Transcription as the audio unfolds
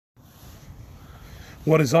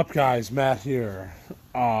What is up, guys? Matt here.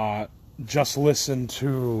 Uh, just listened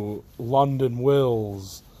to London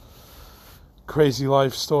Will's crazy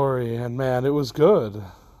life story, and man, it was good.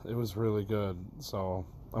 It was really good. So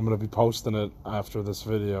I'm gonna be posting it after this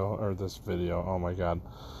video, or this video. Oh my god.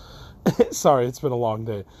 Sorry, it's been a long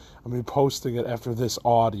day. I'm gonna be posting it after this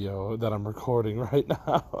audio that I'm recording right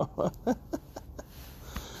now.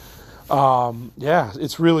 Yeah,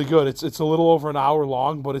 it's really good. It's a little over an hour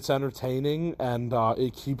long, but it's entertaining, and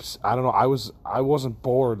it keeps. I don't know. I wasn't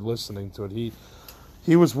bored listening to it.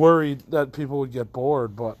 He was worried that people would get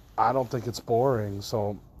bored, but I don't think it's boring.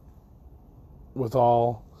 So, with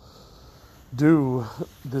all due,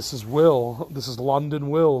 this is Will. This is London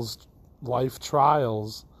Will's life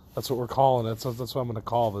trials. That's what we're calling it. That's what I'm going to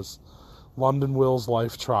call this. London Will's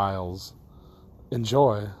life trials.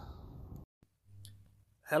 Enjoy.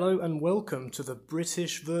 Hello and welcome to the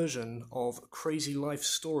British version of Crazy Life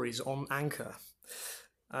Stories on Anchor.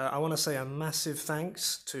 I want to say a massive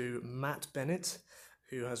thanks to Matt Bennett,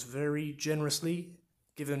 who has very generously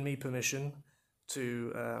given me permission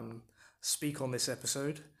to speak on this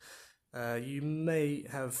episode. You may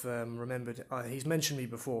have remembered, he's mentioned me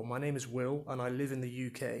before. My name is Will and I live in the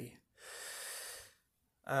UK.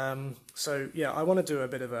 I want to do a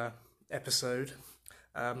bit of a episode.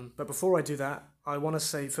 But before I do that, I want to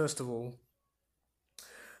say, first of all,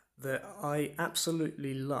 that I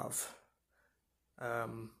absolutely love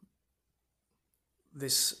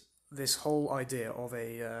this whole idea of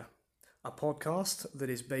a podcast that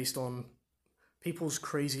is based on people's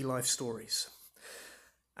crazy life stories.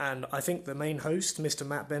 And I think the main host, Mr.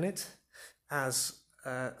 Matt Bennett, has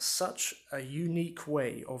such a unique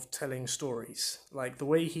way of telling stories. Like the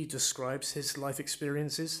way he describes his life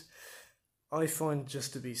experiences, I find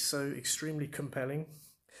just to be so extremely compelling.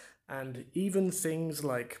 And even things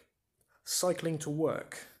like cycling to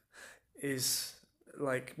work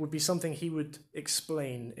would be something he would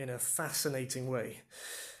explain in a fascinating way.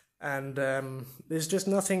 And there's just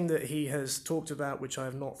nothing that he has talked about which I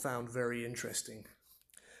have not found very interesting.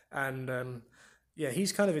 And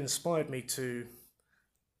he's kind of inspired me to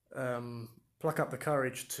pluck up the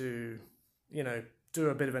courage to, do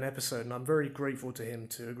a bit of an episode, and I'm very grateful to him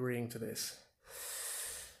to agreeing to this.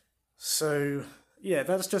 So,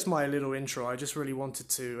 that's just my little intro. I just really wanted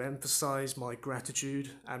to emphasize my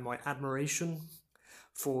gratitude and my admiration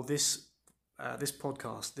for this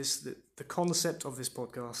podcast, the concept of this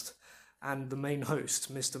podcast, and the main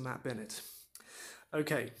host, Mr. Matt Bennett.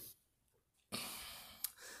 Okay,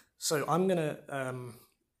 so I'm gonna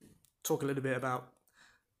talk a little bit about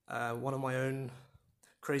one of my own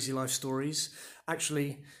crazy life stories.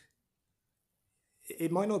 Actually,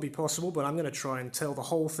 it might not be possible, but I'm going to try and tell the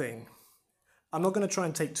whole thing. I'm not going to try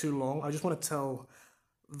and take too long. I just want to tell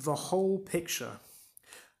the whole picture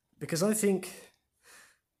because I think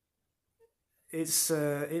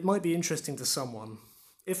it might be interesting to someone.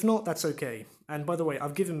 If not, that's okay. And by the way,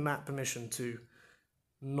 I've given Matt permission to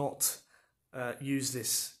not use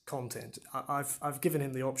this content. I've given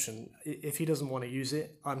him the option. If he doesn't want to use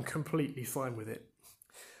it, I'm completely fine with it.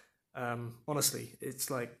 Honestly, it's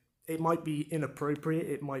like, it might be inappropriate,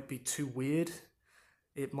 it might be too weird,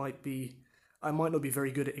 I might not be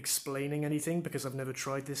very good at explaining anything because I've never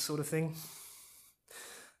tried this sort of thing.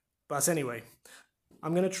 But anyway,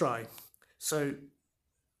 I'm going to try. So,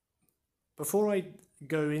 before I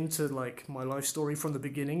go into my life story from the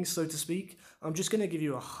beginning, so to speak, I'm just going to give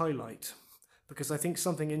you a highlight because I think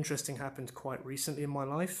something interesting happened quite recently in my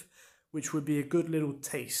life, which would be a good little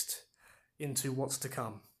taste into what's to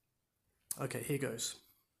come. Okay, here goes.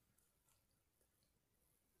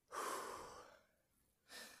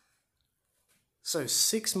 So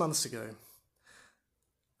 6 months ago,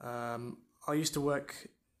 I used to work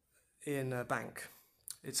in a bank.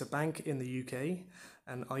 It's a bank in the UK,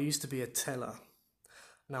 and I used to be a teller.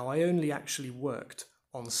 Now, I only actually worked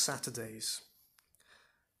on Saturdays.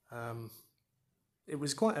 It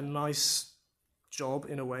was quite a nice job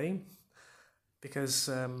in a way, because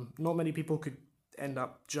not many people could end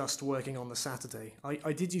up just working on the Saturday.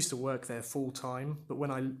 I did used to work there full time, but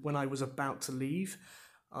when I was about to leave,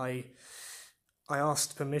 I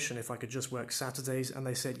asked permission if I could just work Saturdays, and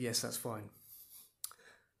they said yes, that's fine.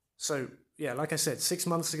 So like I said, 6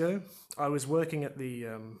 months ago, I was working at the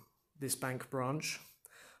this bank branch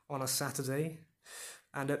on a Saturday,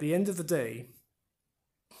 and at the end of the day,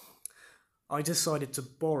 I decided to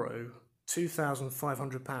borrow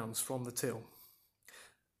 £2,500 from the till.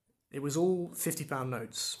 It was all £50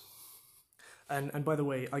 notes. And by the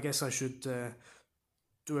way, I guess I should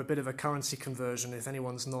do a bit of a currency conversion if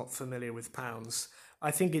anyone's not familiar with pounds.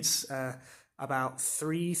 I think it's about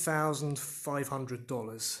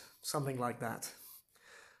 $3,500, something like that.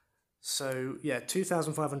 So yeah,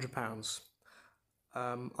 £2,500.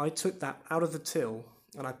 I took that out of the till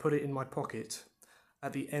and I put it in my pocket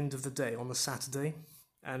at the end of the day on the Saturday,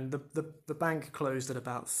 and the bank closed at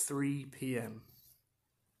about 3 p.m.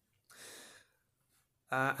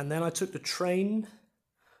 And then I took the train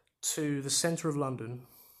to the centre of London,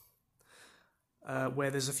 where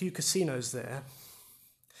there's a few casinos there,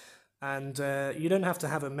 and you don't have to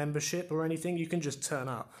have a membership or anything. You can just turn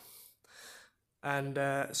up. And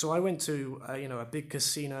so I went to a big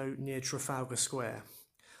casino near Trafalgar Square.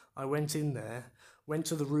 I went in there, went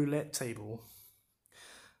to the roulette table,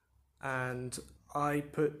 and I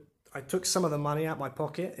took some of the money out my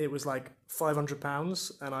pocket. It was like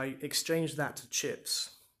 £500, and I exchanged that to chips.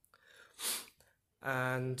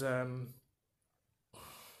 And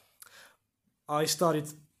I started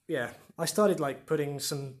like putting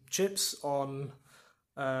some chips on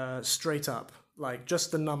straight up, like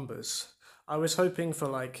just the numbers. I was hoping for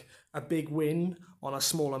like a big win on a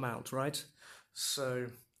small amount, right? So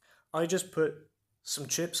I just put some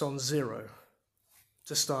chips on 0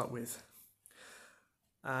 to start with.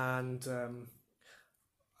 And the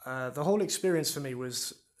whole experience for me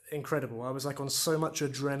was incredible. I was like on so much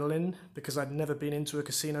adrenaline because I'd never been into a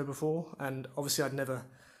casino before, and obviously I'd never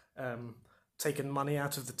taken money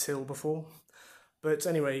out of the till before. But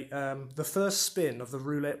anyway, the first spin of the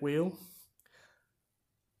roulette wheel,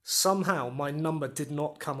 somehow my number did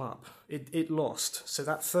not come up. It lost. So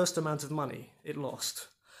that first amount of money, it lost.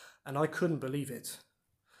 And I couldn't believe it.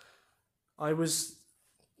 I was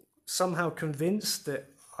somehow convinced that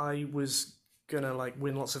I was gonna like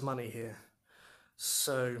win lots of money here.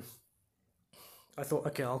 So I thought,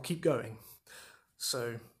 okay, I'll keep going.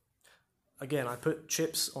 So again, I put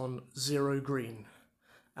chips on 0 green.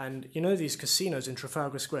 And you know these casinos in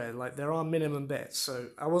Trafalgar Square, like there are minimum bets. So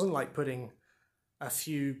I wasn't like putting a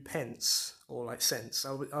few pence or like cents.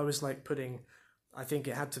 I was like putting, I think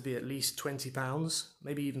it had to be at least £20,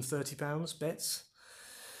 maybe even £30 bets.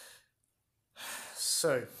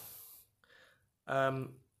 So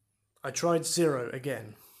I tried 0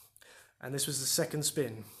 again, and this was the second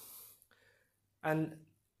spin. And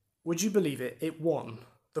would you believe it? It won.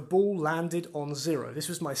 The ball landed on 0. This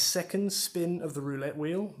was my second spin of the roulette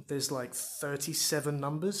wheel. There's like 37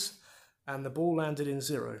 numbers, and the ball landed in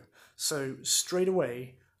 0. So straight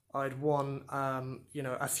away, I'd won,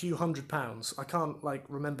 a few £100s. I can't like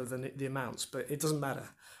remember the amounts, but it doesn't matter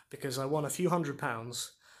because I won a few £100,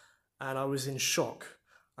 and I was in shock.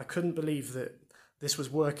 I couldn't believe that this was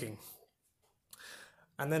working.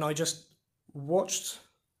 And then I just watched.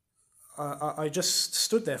 I just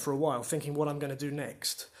stood there for a while thinking what I'm going to do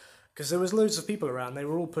next, because there was loads of people around. They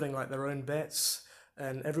were all putting like their own bets,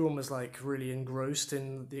 and everyone was like really engrossed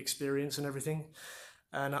in the experience and everything.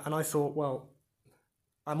 And I thought, well,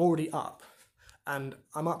 I'm already up, and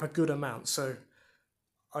I'm up a good amount. So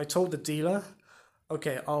I told the dealer,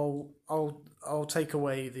 okay, I'll take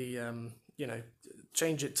away the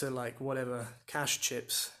change it to like whatever cash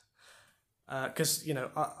chips, because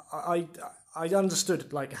I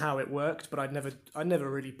understood like how it worked, but I'd never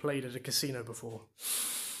really played at a casino before.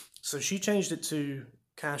 So she changed it to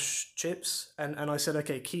cash chips, and I said,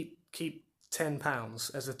 okay, keep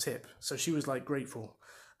 £10 as a tip. So she was like grateful.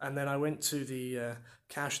 And then I went to the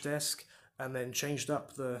cash desk and then changed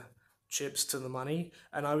up the chips to the money.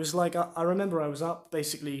 And I was like, I remember I was up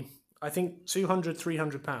basically, I think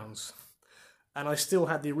 £300 and I still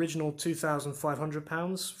had the original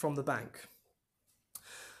 £2,500 from the bank.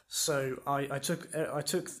 So I took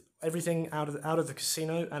everything out of the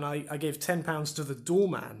casino, and I gave £10 to the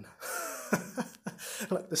doorman,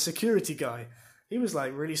 like the security guy. He was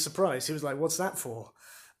like really surprised. He was like, "What's that for?"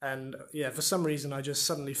 And yeah, for some reason, I just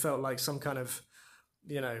suddenly felt like some kind of,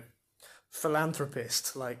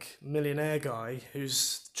 philanthropist, like millionaire guy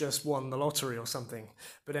who's just won the lottery or something.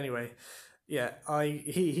 But anyway, yeah,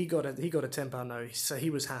 he got a £10 note, so he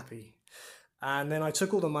was happy. And then I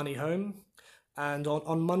took all the money home, and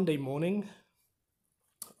on Monday morning,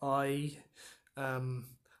 I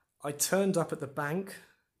turned up at the bank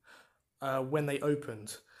when they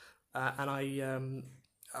opened, and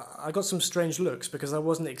I got some strange looks because I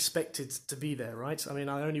wasn't expected to be there, right? I mean,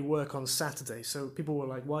 I only work on Saturday, so people were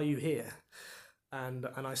like, "Why are you here?" And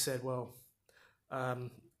I said, "Well,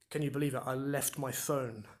 can you believe it? I left my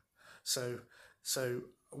phone." So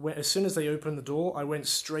as soon as they opened the door, I went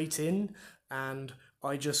straight in and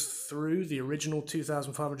I just threw the original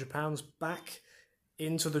 £2,500 back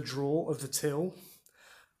into the drawer of the till.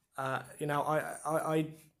 I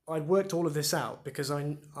worked all of this out because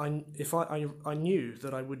I knew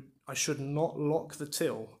that I should not lock the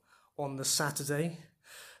till on the Saturday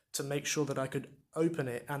to make sure that I could open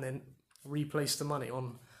it and then replace the money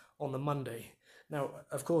on on the Monday. Now,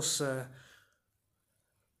 of course,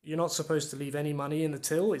 you're not supposed to leave any money in the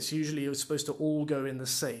till. It's supposed to all go in the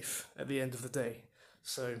safe at the end of the day.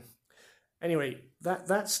 So anyway,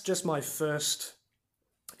 that's just my first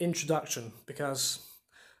introduction, because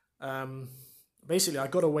basically I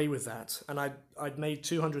got away with that, and I'd made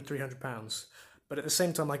 £200-300, but at the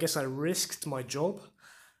same time I guess I risked my job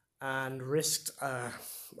and risked I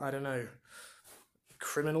don't know,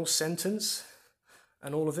 criminal sentence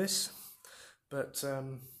and all of this, but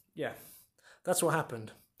yeah, that's what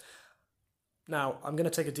happened. Now I'm going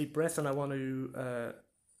to take a deep breath, and I want to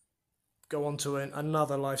go on to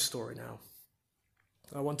another life story now.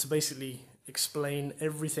 I want to basically explain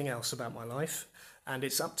everything else about my life, and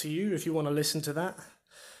it's up to you if you want to listen to that.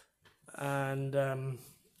 And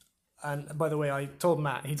by the way, I told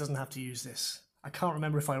Matt he doesn't have to use this. I can't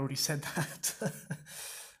remember if I already said that.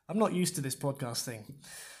 I'm not used to this podcast thing.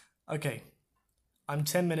 Okay, I'm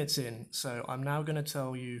 10 minutes in, so I'm now going to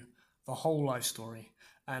tell you the whole life story.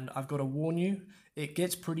 And I've got to warn you, it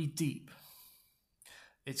gets pretty deep.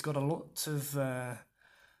 It's got a lot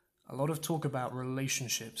of talk about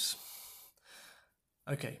relationships.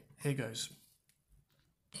 Okay, here goes.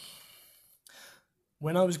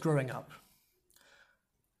 When I was growing up,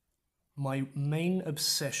 my main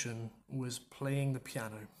obsession was playing the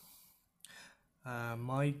piano.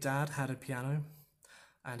 My dad had a piano,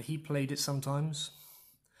 and he played it sometimes.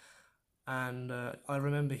 And I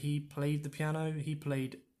remember he played the piano. He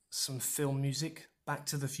played some film music, Back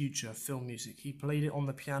to the Future film music. He played it on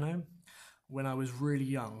the piano when I was really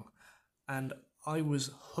young, and I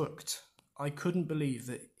was hooked. I couldn't believe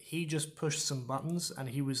that he just pushed some buttons and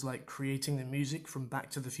he was like creating the music from Back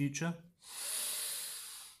to the Future.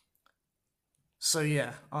 So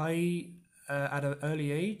yeah, I at an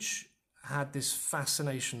early age had this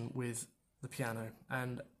fascination with the piano,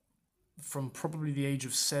 and from probably the age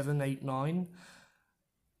of 7, 8, 9,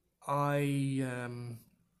 I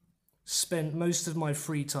spent most of my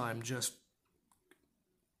free time just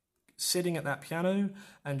sitting at that piano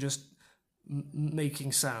and just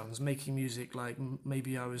making sounds, making music. Like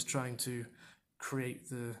maybe I was trying to create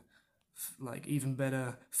the like even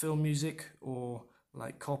better film music, or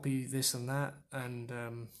like copy this and that, and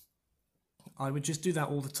I would just do that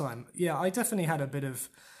all the time. Yeah, I definitely had a bit of,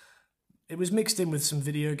 it was mixed in with some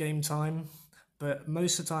video game time, but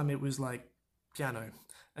most of the time it was like piano.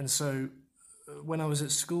 And so when I was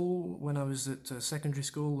at school, when I was at secondary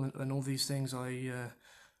school and all these things, I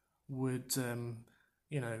would,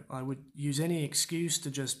 I would use any excuse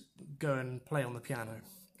to just go and play on the piano.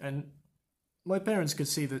 And my parents could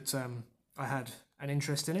see that I had an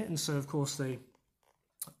interest in it, and so of course they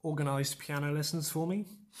organized piano lessons for me.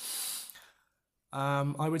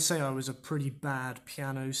 I would say I was a pretty bad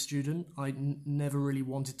piano student. I never really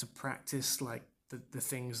wanted to practice like the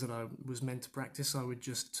things that I was meant to practice. I would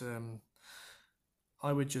just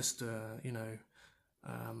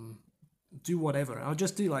do whatever. I'll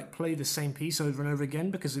just do like play the same piece over and over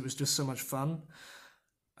again because it was just so much fun.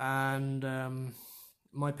 And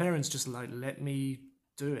my parents just like let me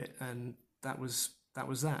do it, and that was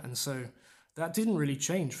that. And so that didn't really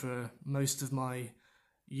change for most of my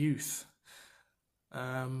youth.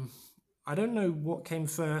 I don't know what came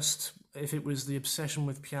first, if it was the obsession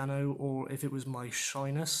with piano or if it was my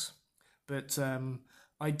shyness, but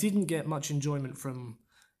I didn't get much enjoyment from,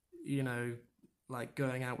 like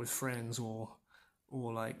going out with friends or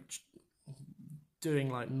like doing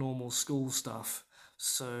like normal school stuff.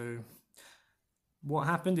 So what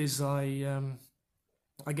happened is I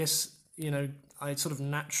guess, I sort of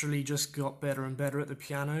naturally just got better and better at the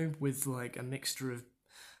piano with like a mixture of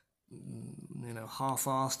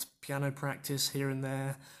half-assed piano practice here and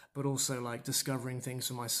there, but also like discovering things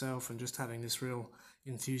for myself and just having this real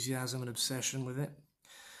enthusiasm and obsession with it.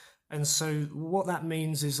 And so what that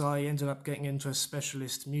means is I ended up getting into a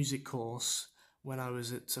specialist music course when I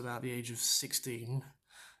was at about the age of 16.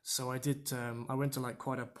 So I went to like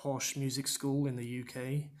quite a posh music school in the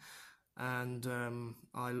UK, and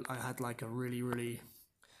I had like a really, really,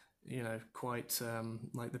 quite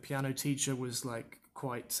like the piano teacher was like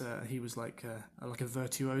quite he was like a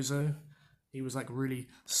virtuoso. He was like really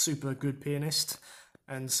super good pianist,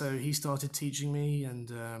 and so he started teaching me, and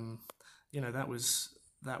that was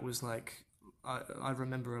like I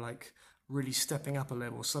remember like really stepping up a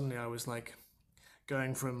level. Suddenly I was like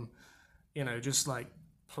going from just like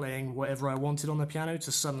playing whatever I wanted on the piano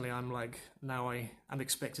to suddenly I'm like, now I am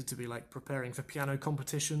expected to be like preparing for piano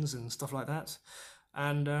competitions and stuff like that.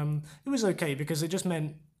 And it was okay because it just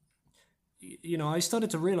meant I started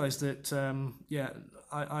to realize that, yeah,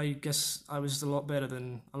 I guess I was a lot better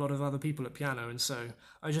than a lot of other people at piano, and so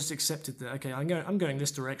I just accepted that. Okay, I'm going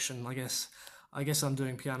this direction. I guess I'm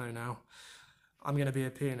doing piano now. I'm going to be a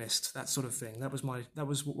pianist, that sort of thing. That was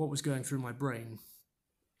what was going through my brain.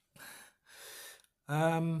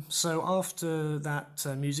 So after that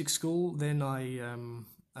music school, then I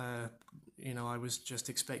was just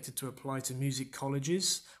expected to apply to music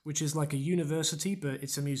colleges, which is like a university, but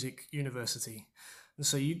it's a music university. And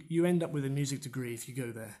so you end up with a music degree if you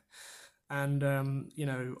go there. And,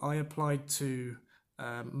 I applied to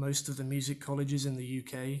most of the music colleges in the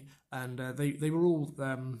UK, and they were all,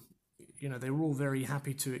 they were all very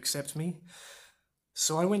happy to accept me.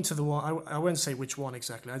 So I went to the one. I won't say which one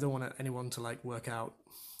exactly. I don't want anyone to like work out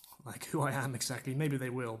like who I am exactly. Maybe they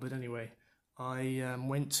will, but anyway, I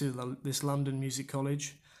went to this London Music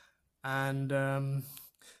College, and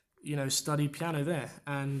studied piano there.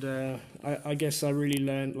 And I guess I really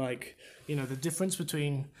learned like the difference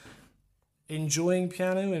between enjoying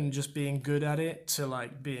piano and just being good at it to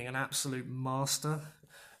like being an absolute master.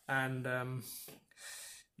 And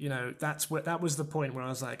that was the point where I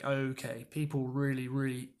was like, okay, people really,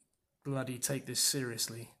 really bloody take this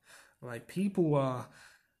seriously. Like people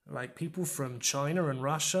from China and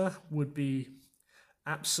Russia would be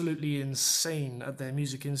absolutely insane at their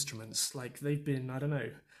music instruments. Like I don't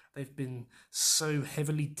know, they've been so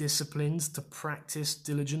heavily disciplined to practice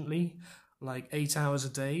diligently, like 8 hours a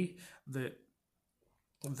day, that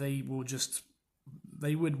they will just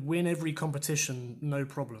they would win every competition, no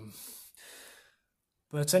problem.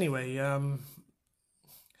 But anyway,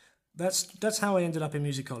 that's how I ended up in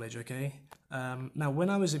music college. Okay. Now, when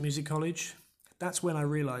I was at music college, that's when I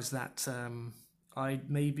realized that I'd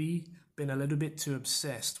maybe been a little bit too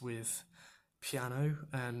obsessed with piano,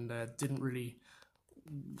 and didn't really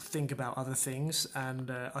think about other things.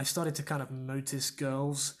 And I started to kind of notice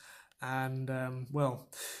girls, and well,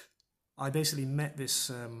 I basically met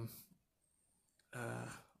this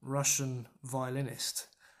Russian violinist,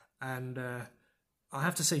 and I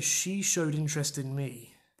have to say she showed interest in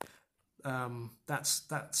me.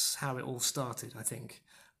 That's how it all started, I think.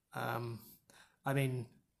 Um, I mean,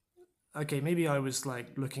 okay, maybe I was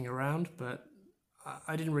like looking around, but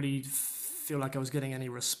I didn't really feel like I was getting any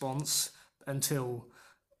response until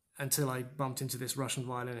I bumped into this Russian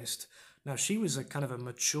violinist. Now she was a kind of a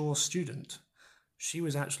mature student. She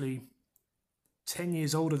was actually 10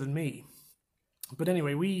 years older than me. But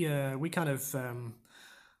anyway, we kind of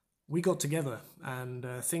we got together, and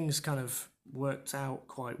things kind of worked out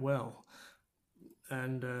quite well.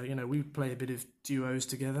 And we play a bit of duos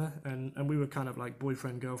together, and we were kind of like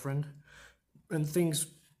boyfriend girlfriend, and things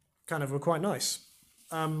kind of were quite nice.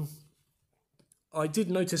 Um, I did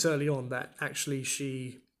notice early on that actually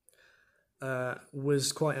she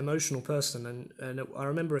was quite an emotional person, and I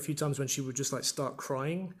remember a few times when she would just like start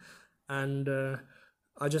crying, and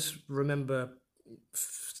I just remember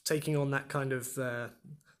taking on that kind of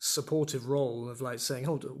supportive role of like saying,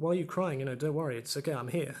 "Oh, why are you crying? Don't worry, it's okay, I'm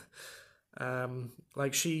here."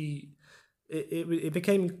 Like it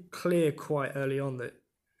became clear quite early on that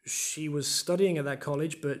she was studying at that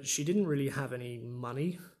college, but she didn't really have any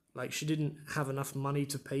money. Like she didn't have enough money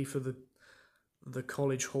to pay for the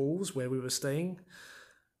college halls where we were staying,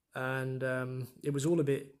 and it was all a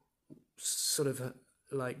bit sort of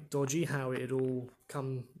like dodgy how it had all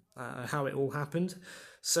come, how it all happened.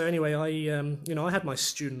 So anyway, I had my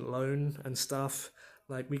student loan and stuff.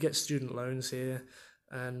 Like we get student loans here,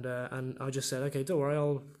 and I just said, okay, don't worry,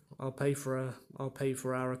 I'll pay for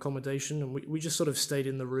our accommodation, and we just sort of stayed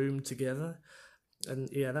in the room together, and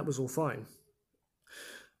yeah, that was all fine.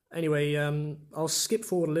 Anyway, I'll skip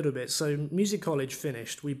forward a little bit. So music college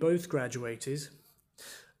finished, we both graduated,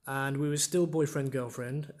 and we were still boyfriend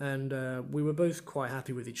girlfriend, and we were both quite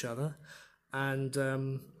happy with each other, and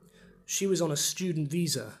she was on a student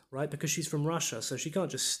visa, right? Because she's from Russia, so she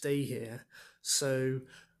can't just stay here. So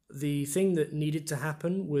the thing that needed to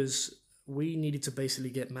happen was we needed to basically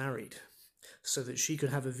get married so that she could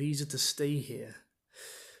have a visa to stay here.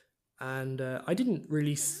 And I didn't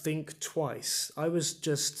really think twice. I was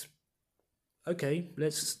just, okay,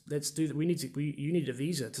 let's do that. You need a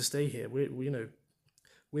visa to stay here. We're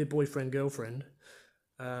boyfriend girlfriend.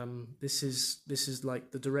 This is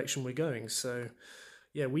like the direction we're going. So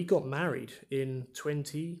yeah, we got married in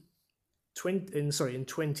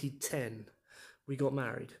 2010. We got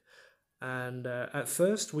married, and at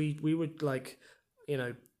first we would like,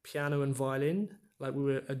 piano and violin, like we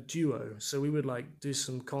were a duo, so we would like do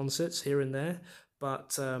some concerts here and there.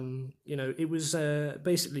 But it was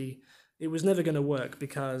basically, it was never going to work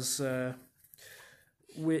because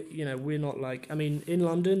we're not like, I mean, in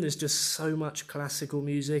London there's just so much classical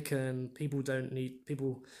music, and people don't need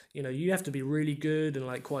people, you have to be really good and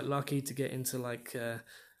like quite lucky to get into like a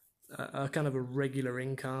kind of a regular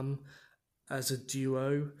income as a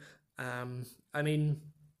duo. I mean,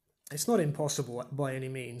 it's not impossible by any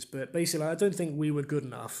means, but basically I don't think we were good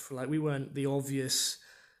enough. Like we weren't the obvious,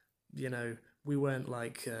 you know, we weren't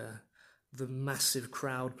like the massive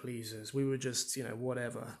crowd pleasers. We were just,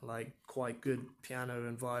 whatever, like quite good piano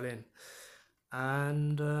and violin.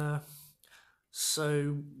 And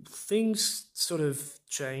so things sort of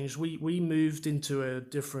changed. We moved into a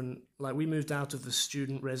different, like we moved out of the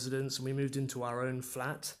student residence and we moved into our own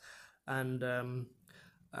flat. And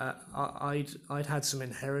I'd had some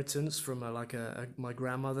inheritance from my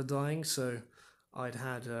grandmother dying, so I'd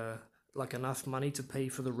had like enough money to pay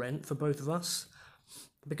for the rent for both of us.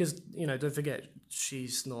 Because don't forget,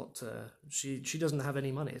 she's not she doesn't have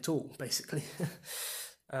any money at all, basically.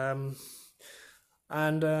 um,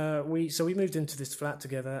 and we moved into this flat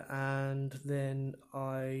together, and then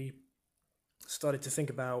I started to think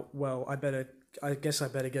about, well, I guess I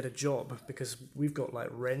better get a job because we've got like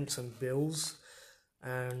rent and bills,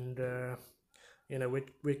 and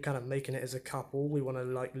we're kind of making it as a couple. We want to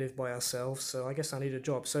like live by ourselves, so I guess I need a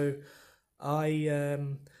job. So I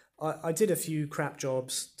I did a few crap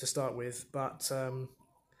jobs to start with, but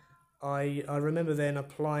I remember then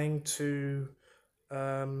applying to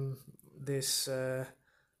this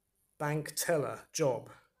bank teller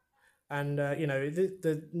job, and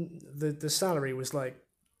the salary was like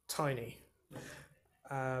tiny.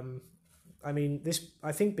 Um, I mean,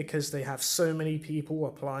 I think because they have so many people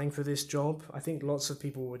applying for this job, I think lots of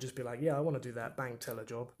people would just be like, "Yeah, I want to do that bank teller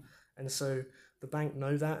job," and so the bank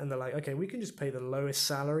know that, and they're like, "Okay, we can just pay the lowest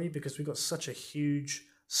salary because we've got such a huge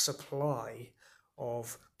supply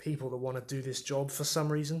of people that want to do this job for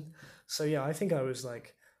some reason." So yeah, I think I was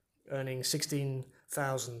like earning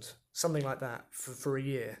 16,000, something like that, for a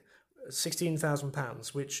year,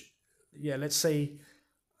 £16,000, which, yeah, let's say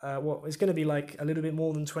what it's going to be like a little bit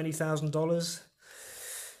more than $20,000.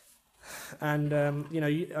 And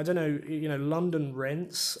I don't know, London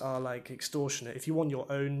rents are like extortionate. If you want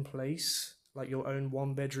your own place, like your own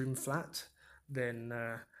one bedroom flat, then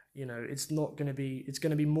it's not going to be, it's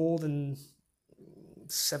going to be more than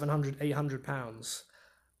 700, £800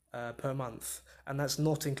 per month, and that's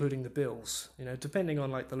not including the bills, depending on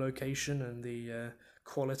like the location and the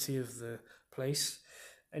quality of the place.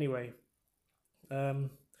 Anyway, um,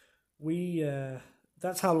 we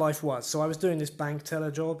that's how life was. So I was doing this bank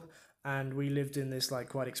teller job, and we lived in this like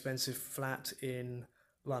quite expensive flat in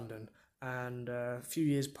London. And a few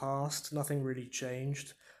years passed, nothing really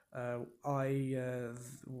changed. I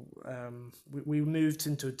we moved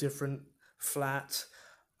into a different flat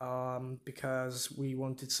because we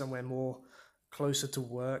wanted somewhere more closer to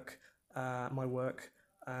work, my work,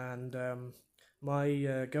 and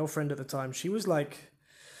my girlfriend at the time, she was like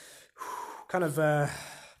kind of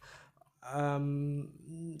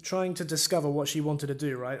trying to discover what she wanted to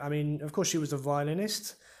do. Right? I mean, of course, she was a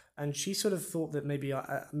violinist, and she sort of thought that maybe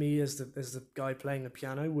me as the guy playing the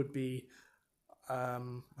piano would be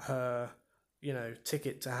her,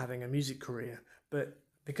 ticket to having a music career. But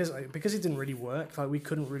because it didn't really work, like we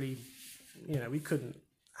couldn't really, we couldn't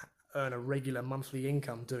earn a regular monthly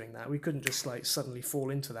income doing that. We couldn't just like suddenly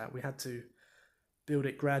fall into that. We had to build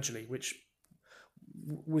it gradually, which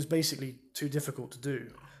was basically too difficult to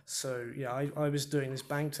do. So yeah, I was doing this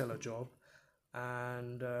bank teller job,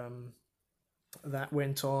 and that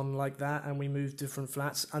went on like that, and we moved different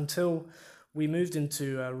flats until we moved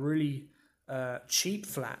into a really cheap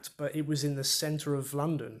flat, but it was in the center of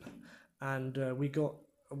London, and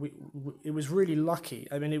it was really lucky.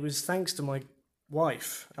 I mean, it was thanks to my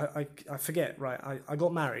wife. I forget, right? I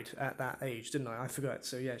got married at that age, didn't I? I forgot.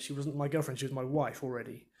 So yeah, she wasn't my girlfriend, she was my wife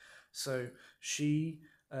already. So she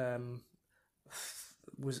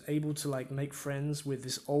was able to like make friends with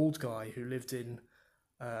this old guy who lived in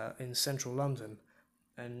central London,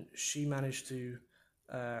 and she managed to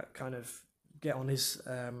kind of get on his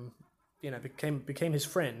became his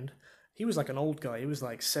friend. He was like an old guy. He was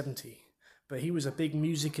like 70, but he was a big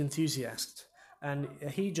music enthusiast. And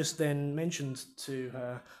he just then mentioned to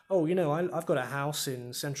her, "Oh, I've got a house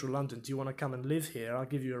in central London. Do you want to come and live here? I'll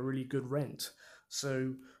give you a really good rent."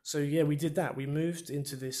 So yeah, we did that. We moved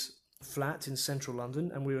into this flat in central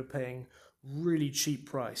London, and we were paying really cheap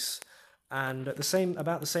price. And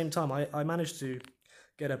about the same time, I managed to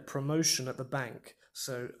get a promotion at the bank.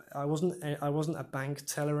 So I wasn't a bank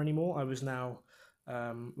teller anymore. I was now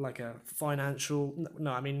like a financial.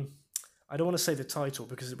 No, I mean, I don't want to say the title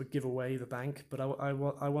because it would give away the bank, but I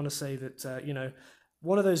want to say that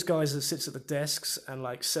one of those guys that sits at the desks and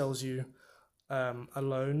like sells you a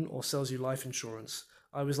loan or sells you life insurance.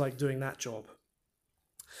 I was like doing that job,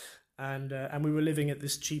 and we were living at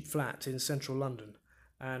this cheap flat in central London,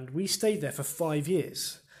 and we stayed there for 5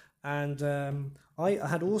 years. And I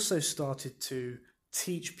had also started to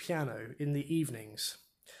teach piano in the evenings,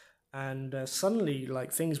 and suddenly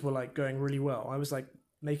like things were like going really well. I was like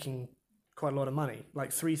making quite a lot of money,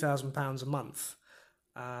 like £3,000 a month,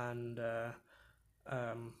 and that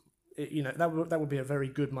would be a very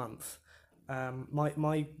good month.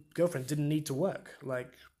 My girlfriend didn't need to work,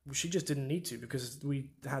 like she just didn't need to because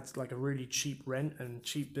we had like a really cheap rent and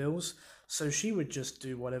cheap bills, so she would just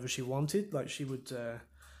do whatever she wanted. Like she would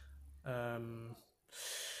um,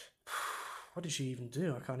 what did she even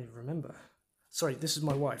do? I can't even remember. Sorry, this is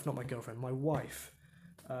my wife, not my girlfriend. My wife.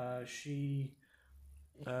 She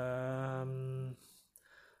um,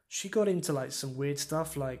 she got into like some weird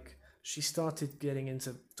stuff. Like she started getting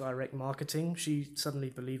into direct marketing. She suddenly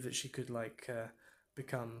believed that she could like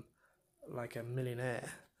become like a millionaire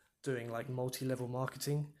doing like multi-level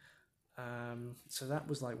marketing. So that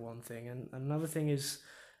was like one thing, and another thing is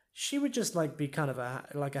she would just like be kind of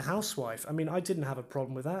a housewife. I mean, I didn't have a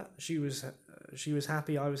problem with that. She was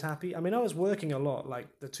happy, I was happy. I mean, I was working a lot,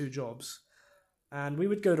 like the two jobs, and we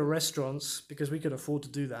would go to restaurants because we could afford to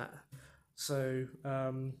do that. So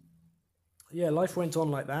yeah, life went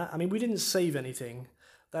on like that. I mean, we didn't save anything.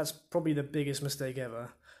 That's probably the biggest mistake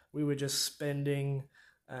ever. We were just spending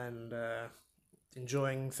and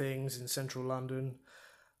enjoying things in central London,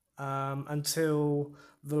 until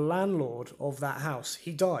the landlord of that house,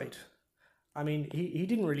 he died. I mean, he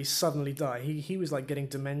didn't really suddenly die. He was like getting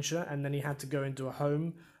dementia, and then he had to go into a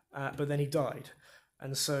home, but then he died.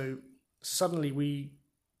 And so suddenly we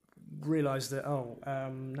realized that, oh,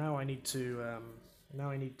 now I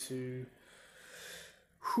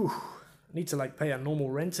whew, need to like pay a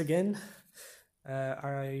normal rent again.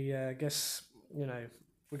 I guess, we're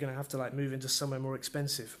gonna have to like move into somewhere more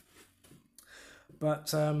expensive.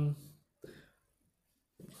 But a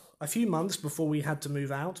few months before we had to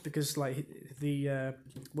move out, because like the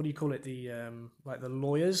what do you call it, the like the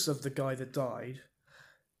lawyers of the guy that died,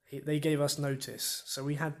 they gave us notice, so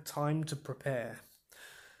we had time to prepare.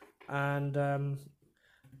 And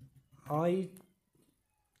I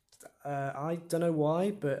I don't know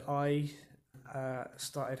why, but I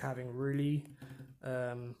started having really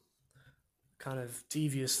kind of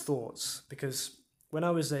devious thoughts, because when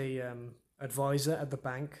I was a advisor at the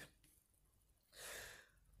bank,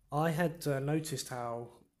 I had noticed how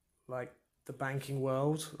like the banking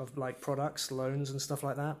world of like products, loans, and stuff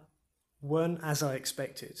like that weren't as I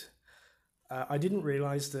expected. I didn't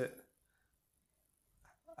realize that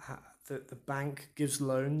the bank gives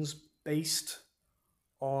loans based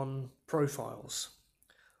on profiles.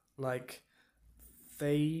 Like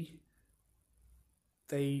they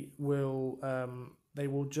they will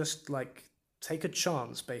just like take a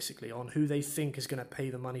chance basically on who they think is going to pay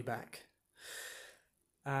the money back.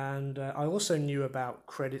 And I also knew about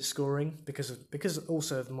credit scoring because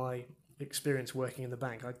also of my experience working in the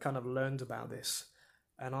bank. I'd kind of learned about this,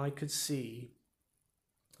 and I could see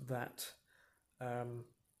that um,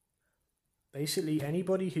 basically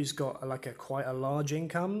anybody who's got like a quite a large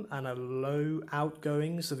income and a low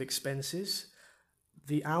outgoings of expenses,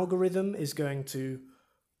 the algorithm is going to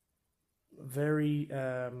very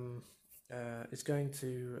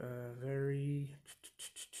very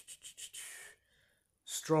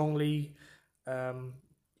strongly um,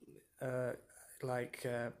 uh, like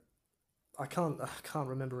I can't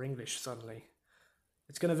remember English suddenly.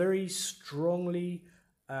 It's going to very strongly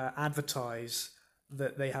advertise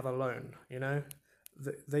that they have a loan.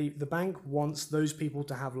 The bank wants those people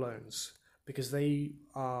to have loans because they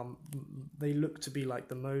look to be like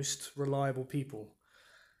the most reliable people.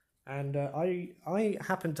 And I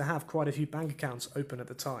happened to have quite a few bank accounts open at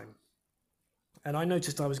the time, and I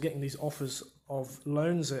noticed I was getting these offers of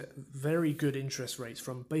loans at very good interest rates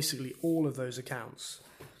from basically all of those accounts.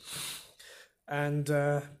 And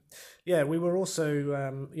yeah, we were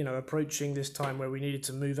also approaching this time where we needed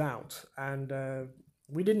to move out, and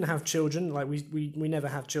we didn't have children. Like we never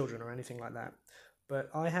have children or anything like that. But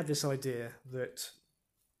I had this idea that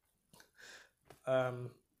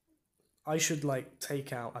I should like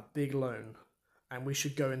take out a big loan, and we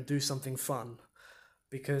should go and do something fun,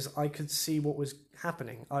 because I could see what was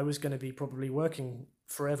happening. I was going to be probably working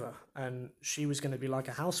forever, and she was going to be like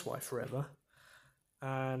a housewife forever.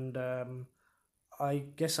 And I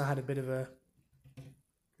guess I had a bit of a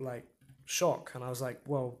like shock, and I was like,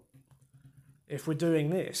 well, if we're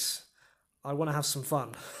doing this, I want to have some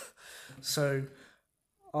fun. So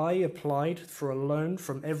I applied for a loan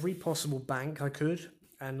from every possible bank I could,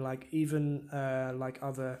 and like even like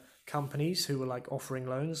other companies who were like offering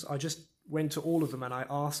loans. I just went to all of them and I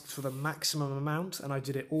asked for the maximum amount, and I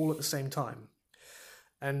did it all at the same time.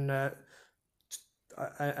 And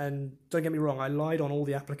and don't get me wrong, I lied on all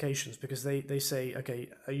the applications because they say, okay,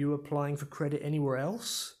 are you applying for credit anywhere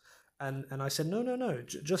else? And I said, no, no, no,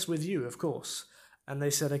 just with you, of course. And they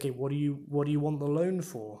said, okay, what do you want the loan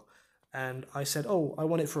for? And I said, oh, I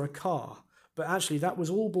want it for a car. But actually, that was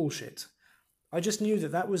all bullshit. I just knew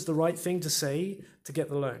that that was the right thing to say to get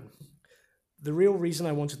the loan. The real reason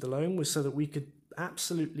I wanted the loan was so that we could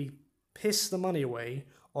absolutely piss the money away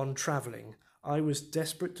on traveling. I was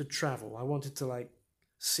desperate to travel. I wanted to like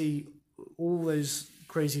see all those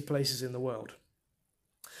crazy places in the world.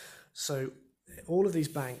 So all of these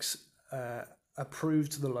banks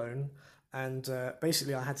approved the loan, and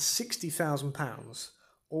basically I had £60,000.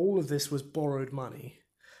 All of this was borrowed money,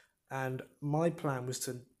 and my plan was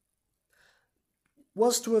to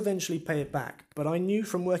eventually pay it back. But I knew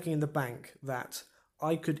from working in the bank that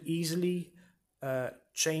I could easily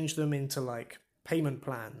change them into like payment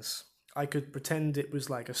plans. I could pretend it was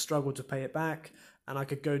like a struggle to pay it back, and I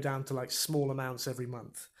could go down to like small amounts every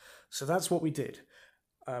month. So that's what we did.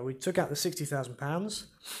 We took out the £60,000.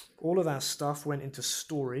 All of our stuff went into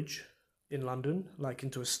storage in London, like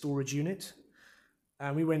into a storage unit,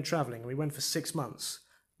 and we went traveling. We went for 6 months.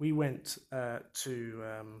 We went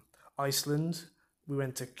to Iceland. We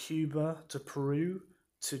went to Cuba, to Peru,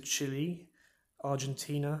 to Chile,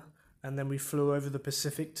 Argentina, and then we flew over the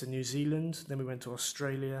Pacific to New Zealand. Then we went to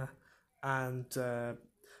Australia and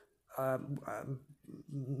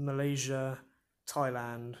Malaysia,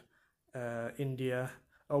 Thailand, India.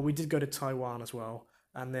 Oh, we did go to Taiwan as well.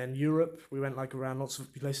 And then Europe, we went like around lots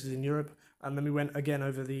of places in Europe. And then we went again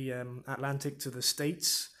over the Atlantic to the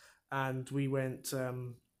States. And we went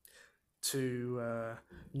to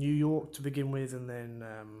New York to begin with. And then,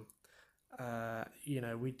 we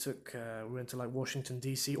went to like Washington,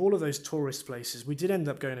 D.C., all of those tourist places. We did end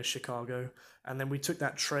up going to Chicago. And then we took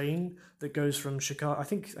that train that goes from Chicago. I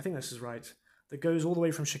think this is right. That goes all the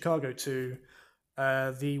way from Chicago to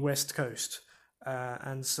the West Coast.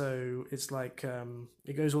 And so it's like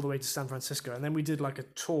it goes all the way to San Francisco, and then we did like a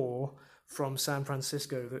tour from San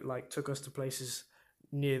Francisco that like took us to places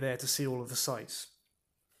near there to see all of the sites.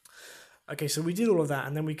 Okay, so we did all of that,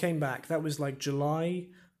 and then we came back. That was like July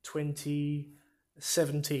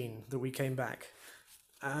 2017 that we came back,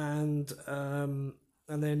 and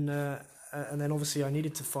then obviously I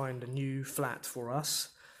needed to find a new flat for us.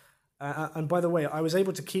 And by the way, I was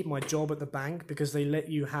able to keep my job at the bank because they let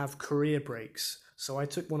you have career breaks. So I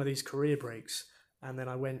took one of these career breaks, and then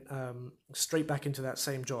I went straight back into that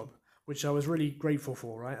same job, which I was really grateful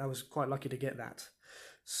for, right? I was quite lucky to get that.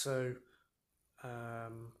 So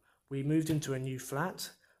we moved into a new flat.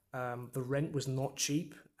 The rent was not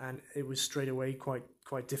cheap, and it was straight away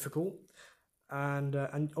quite difficult. And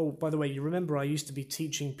oh, by the way, you remember I used to be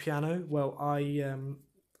teaching piano? Well,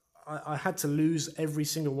 I had to lose every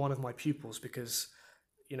single one of my pupils because,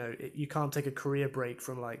 you can't take a career break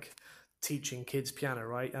from like teaching kids piano,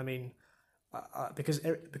 right? I mean,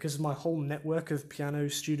 because my whole network of piano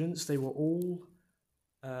students, they were all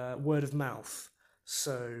word of mouth.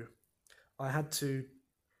 So I had to,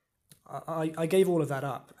 I gave all of that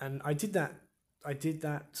up, and I did that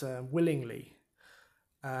willingly.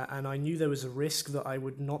 And I knew there was a risk that I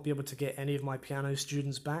would not be able to get any of my piano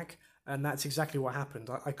students back. And that's exactly what happened.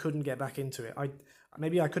 I couldn't get back into it.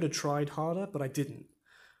 Maybe I could have tried harder, but I didn't.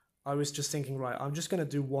 I was just thinking, right, I'm just going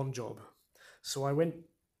to do one job. So I went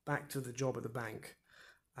back to the job at the bank,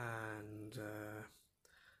 and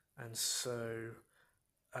so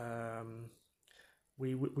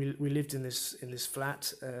we lived in this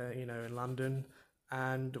flat, in London,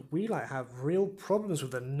 and we like have real problems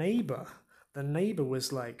with the neighbor. The neighbor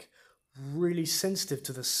was like really sensitive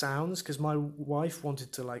to the sounds because my wife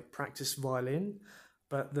wanted to like practice violin,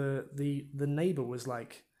 but the neighbor was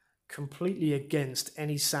like completely against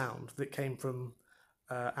any sound that came from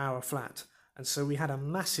our flat. And so we had a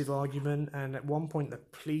massive argument, and at one point the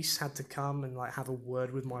police had to come and like have a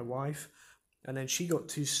word with my wife, and then she got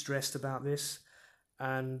too stressed about this,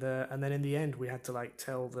 and then in the end we had to like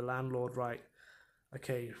tell the landlord, right,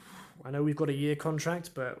 okay, I know we've got a year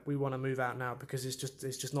contract, but we want to move out now because it's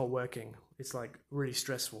just not working. It's like really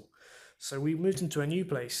stressful. So we moved into a new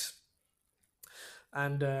place,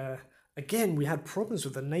 and again we had problems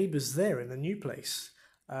with the neighbors there in the new place.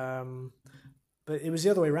 But it was the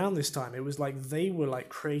other way around this time. It was like they were like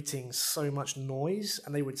creating so much noise,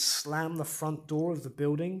 and they would slam the front door of the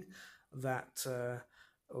building that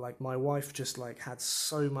like my wife just like had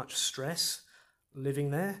so much stress.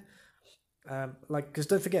 living there. Like, because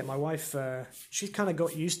don't forget, my wife, she's kind of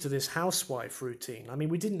got used to this housewife routine. I mean,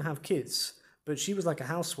 we didn't have kids, but she was like a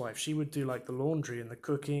housewife. She would do like the laundry and the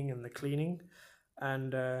cooking and the cleaning.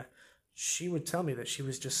 And she would tell me that she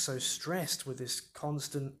was just so stressed with this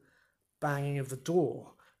constant banging of the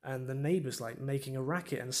door and the neighbors like making a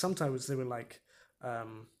racket. And sometimes they were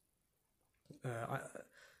um, uh, I-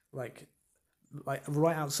 like, like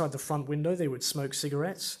right outside the front window, they would smoke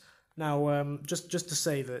cigarettes. Now, just to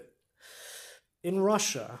say that in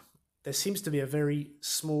Russia, there seems to be a very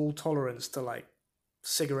small tolerance to like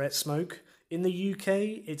cigarette smoke. In the UK,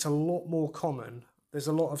 it's a lot more common. There's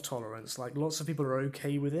a lot of tolerance. Like lots of people are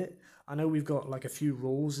okay with it. I know we've got like a few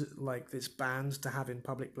rules like it's banned to have in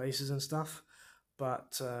public places and stuff,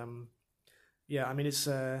 but yeah, I mean it's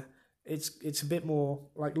a bit more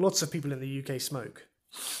like lots of people in the UK smoke.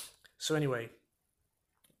 So anyway,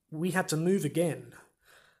 we had to move again,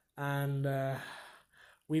 and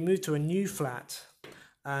we moved to a new flat,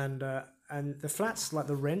 and the flats like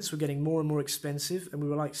the rents were getting more and more expensive, and we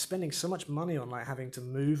were like spending so much money on like having to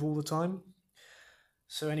move all the time.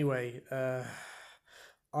 So anyway,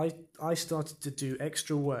 I started to do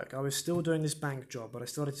extra work. I was still doing this bank job, but I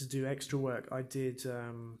started to do extra work. I did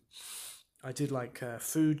like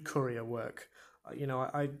food courier work. You know,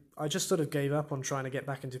 I just sort of gave up on trying to get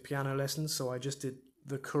back into piano lessons, so I just did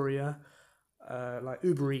the courier, like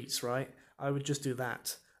Uber Eats, right? I would just do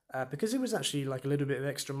that. Because it was actually like a little bit of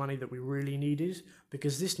extra money that we really needed,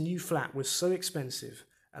 because this new flat was so expensive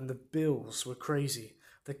and the bills were crazy.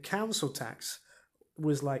 The council tax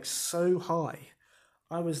was like so high.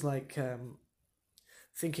 I was like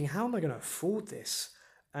thinking, how am I going to afford this?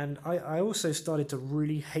 And I also started to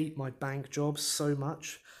really hate my bank job so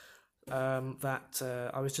much that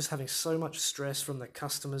I was just having so much stress from the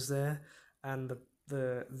customers there, and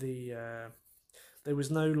there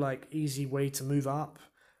was no like easy way to move up,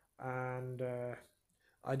 and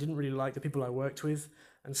I didn't really like the people I worked with,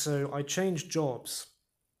 and so I changed jobs,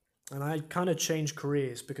 and I kind of changed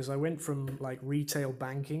careers because I went from like retail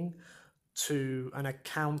banking to an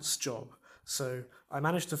accounts job. So I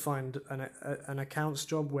managed to find an accounts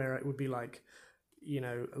job where it would be like, you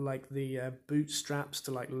know, like the bootstraps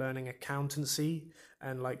to like learning accountancy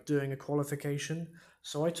and like doing a qualification.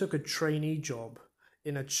 So I took a trainee job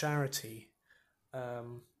in a charity,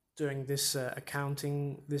 um, doing this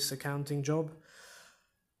accounting job,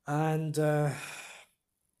 and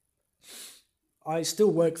I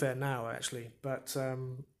still work there now actually. But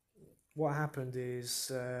what happened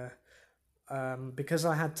is because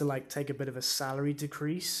I had to like take a bit of a salary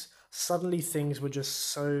decrease, suddenly things were just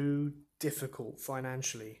so difficult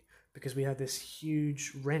financially because we had this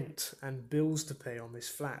huge rent and bills to pay on this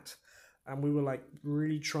flat, and we were like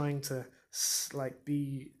really trying to like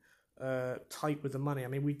be tight with the money. I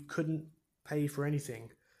mean, we couldn't pay for anything.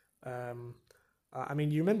 Um, I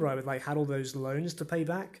mean, you remember I was like had all those loans to pay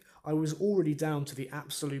back. I was already down to the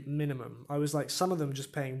absolute minimum. I was like some of them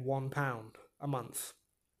just paying £1 a month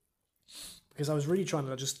because I was really trying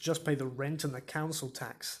to just pay the rent and the council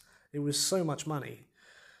tax. It was so much money,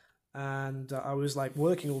 and I was like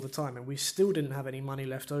working all the time, and we still didn't have any money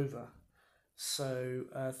left over. So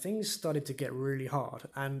things started to get really hard,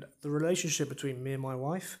 and the relationship between me and my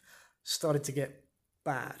wife started to get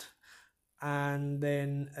bad. And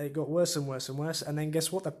then it got worse and worse and worse. And then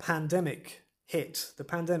guess what? The pandemic hit. The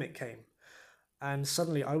pandemic came, and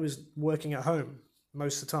suddenly I was working at home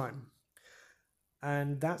most of the time,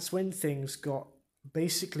 and that's when things got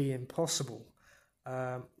basically impossible.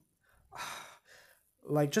 Um,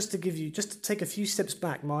 like just to take a few steps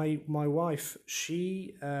back, my wife,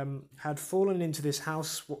 she had fallen into this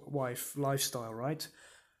housewife lifestyle, right?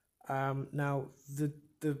 Now the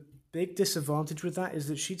big disadvantage with that is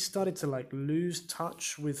that she'd started to like lose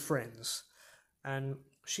touch with friends, and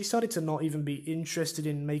she started to not even be interested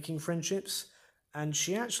in making friendships, and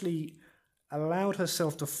she actually allowed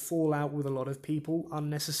herself to fall out with a lot of people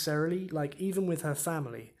unnecessarily, like even with her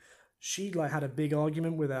family. She like had a big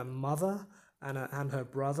argument with her mother and her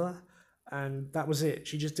brother, and that was it.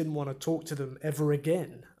 She just didn't want to talk to them ever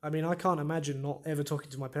again. I mean, I can't imagine not ever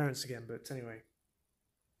talking to my parents again, but anyway,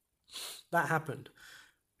 that happened.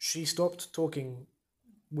 She stopped talking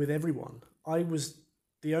with everyone. I was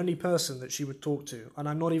the only person that she would talk to, and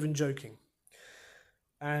I'm not even joking.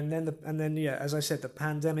 And then yeah, as I said, the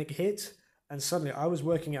pandemic hit, and suddenly I was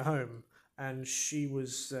working at home, and she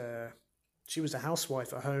was a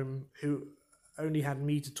housewife at home who only had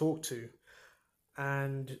me to talk to,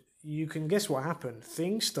 and you can guess what happened.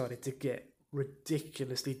 Things started to get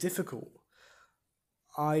ridiculously difficult.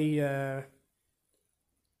 I uh,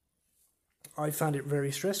 I found it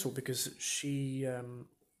very stressful because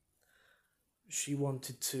she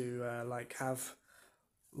wanted to like have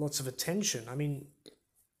lots of attention. I mean,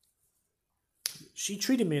 she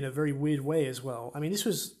treated me in a very weird way as well. I mean, this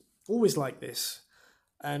was always like this,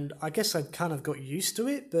 and I guess I'd kind of got used to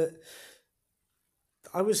it, but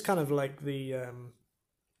I was kind of like the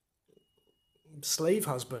slave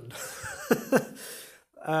husband.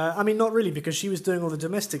 I mean, not really, because she was doing all the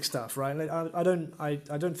domestic stuff, right? Like, I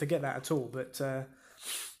don't forget that at all. But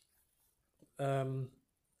um,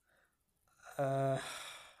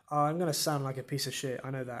 I'm gonna sound like a piece of shit.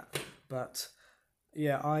 I know that, but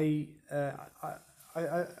yeah,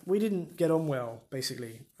 we didn't get on well.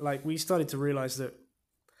 Basically, like we started to realize that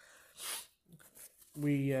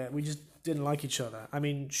we just didn't like each other. I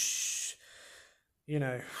mean, you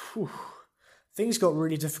know, whew, things got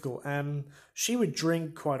really difficult. She would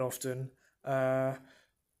drink quite often,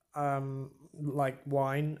 like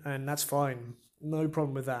wine, and that's fine, no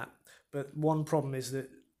problem with that. But one problem is that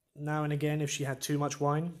now and again, if she had too much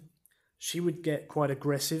wine, she would get quite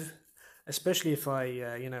aggressive, especially if I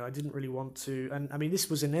didn't really want to. And I mean, this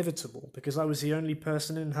was inevitable because I was the only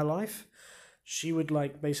person in her life. She would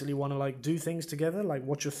like basically want to like do things together, like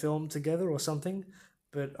watch a film together or something.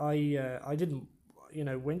 But I didn't,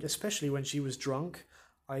 especially when she was drunk,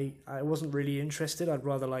 I wasn't really interested. I'd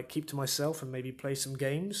rather like keep to myself and maybe play some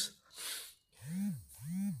games.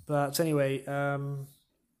 But anyway, on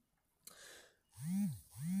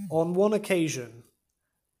one occasion,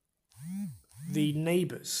 the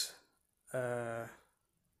neighbours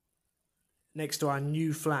next to our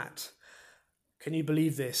new flat, can you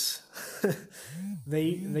believe this?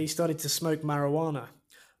 They started to smoke marijuana.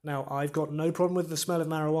 Now, I've got no problem with the smell of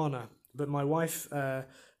marijuana, but my wife,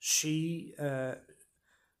 she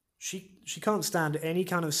can't stand any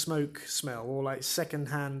kind of smoke smell or like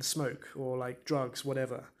secondhand smoke or like drugs,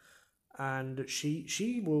 whatever. And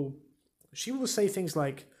she will say things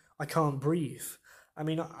like, "I can't breathe." I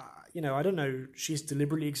mean, I don't know. She's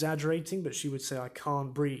deliberately exaggerating, but she would say, "I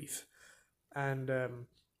can't breathe," and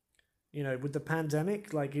with the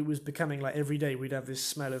pandemic, like it was becoming like every day we'd have this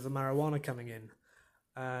smell of the marijuana coming in,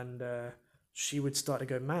 and she would start to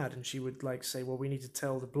go mad, and she would like say, "Well, we need to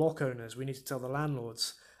tell the block owners, we need to tell the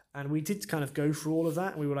landlords," and we did kind of go through all of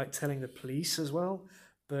that, and we were like telling the police as well,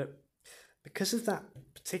 but because of that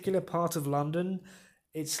particular part of London,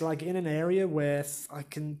 it's like in an area where I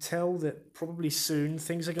can tell that probably soon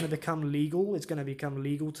things are going to become legal. It's going to become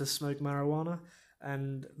legal to smoke marijuana,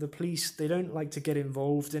 and the police, they don't like to get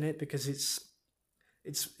involved in it because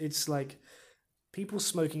it's like people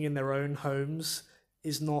smoking in their own homes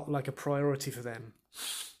is not like a priority for them.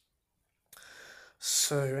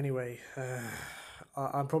 So anyway,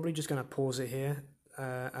 I'm probably just going to pause it here,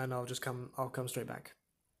 and I'll come straight back.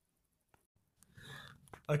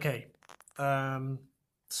 Okay.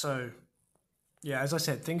 So yeah, as I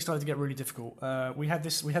said, things started to get really difficult. We had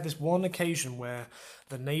this one occasion where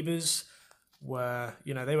the neighbors were,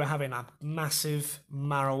 they were having a massive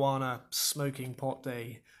marijuana smoking pot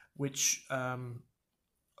day, which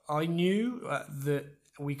I knew that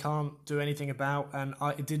we can't do anything about, and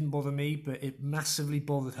it didn't bother me, but it massively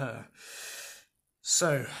bothered her.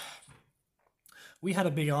 So we had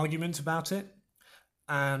a big argument about it,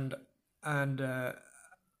 and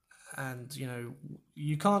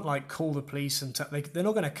you can't like call the police and they're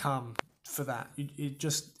not going to come for that. It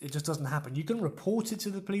just doesn't happen. You can report it to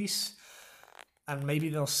the police, and maybe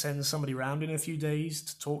they'll send somebody around in a few days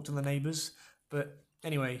to talk to the neighbors. But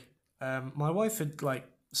anyway, my wife had like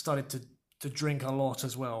started to drink a lot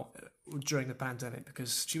as well during the pandemic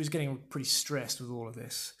because she was getting pretty stressed with all of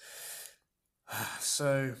this.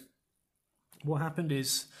 So what happened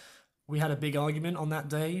is we had a big argument on that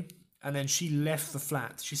day, and then she left the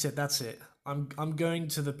flat. She said, "That's it. I'm going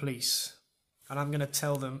to the police, and I'm going to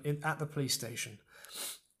tell them at the police station."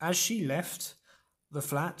 As she left the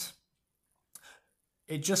flat,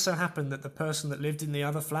 it just so happened that the person that lived in the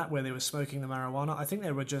other flat where they were smoking the marijuana, I think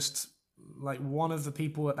they were just like one of the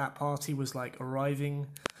people at that party was like arriving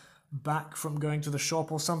back from going to the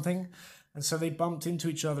shop or something, and so they bumped into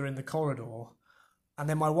each other in the corridor, and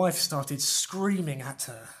then my wife started screaming at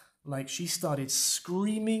her. Like she started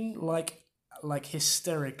screaming like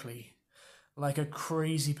hysterically, like a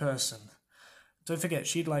crazy person. Don't forget,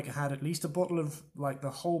 she'd like had at least a bottle of like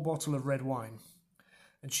the whole bottle of red wine,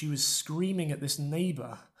 and she was screaming at this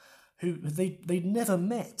neighbor who they'd never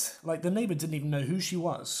met. Like the neighbor didn't even know who she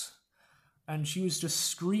was, and she was just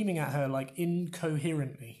screaming at her like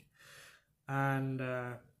incoherently, and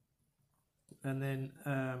then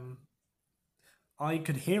I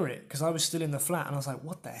could hear it because I was still in the flat, and I was like,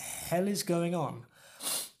 "What the hell is going on?"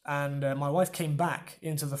 And my wife came back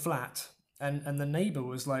into the flat, and the neighbor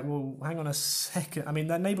was like, well, hang on a second. I mean,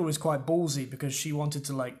 that neighbor was quite ballsy because she wanted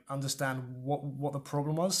to like understand what the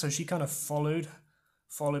problem was. So she kind of followed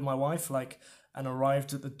my wife, like, and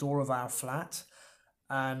arrived at the door of our flat.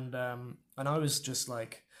 And I was just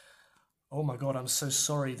like, oh my God, I'm so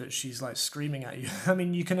sorry that she's like screaming at you. I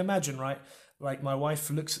mean, you can imagine, right? Like my wife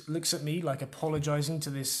looks at me like apologizing to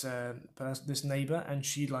this neighbor, and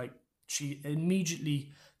she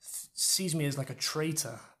immediately sees me as like a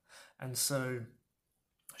traitor, and so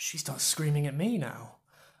she starts screaming at me now,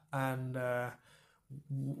 and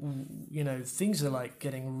things are like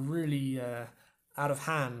getting really out of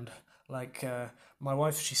hand. Like my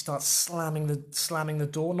wife, she starts slamming the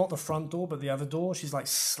door, not the front door, but the other door. She's like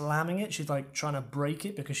slamming it. She's like trying to break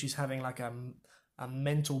it because she's having like a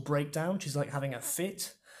mental breakdown. She's like having a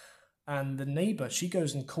fit. And the neighbor, she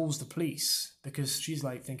goes and calls the police because she's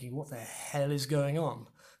like thinking, what the hell is going on?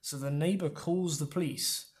 So the neighbor calls the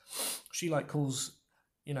police. She like calls,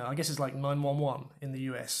 I guess it's like 911 in the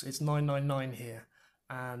US. It's 999 here.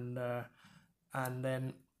 And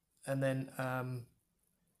then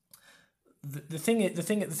the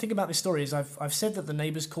thing about this story is I've said that the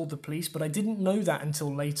neighbors called the police, but I didn't know that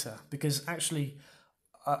until later because actually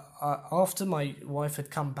after my wife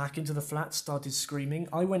had come back into the flat, started screaming,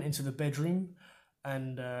 I went into the bedroom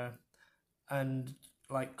and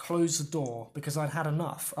like closed the door because I'd had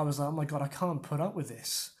enough. I was like, oh my God, I can't put up with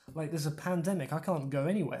this. Like there's a pandemic, I can't go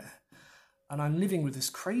anywhere, and I'm living with this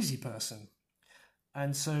crazy person.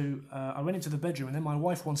 And so I went into the bedroom, and then my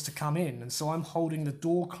wife wants to come in, and so I'm holding the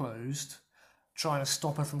door closed, trying to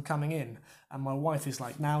stop her from coming in. And my wife is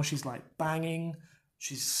like, now she's like banging,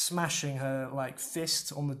 she's smashing her like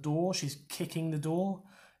fist on the door, she's kicking the door.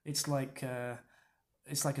 It's like a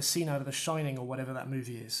scene out of The Shining or whatever that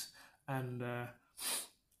movie is. And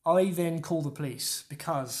I then call the police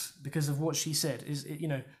because of what she said.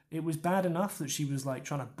 It was bad enough that she was like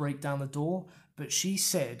trying to break down the door, but she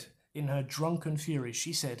said in her drunken fury,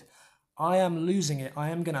 she said, I am losing it. I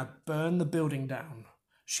am going to burn the building down.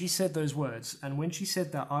 She said those words. And when she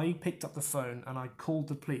said that, I picked up the phone and I called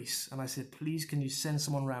the police. And I said, please, can you send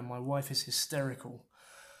someone around? My wife is hysterical.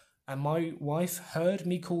 And my wife heard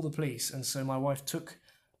me call the police. And so my wife took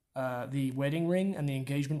the wedding ring and the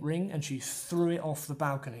engagement ring and she threw it off the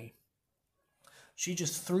balcony. She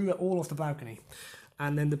just threw it all off the balcony.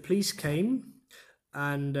 And then the police came.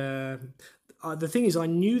 And the thing is, I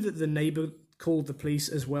knew that the neighbor called the police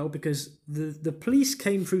as well because the police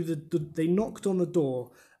came through they knocked on the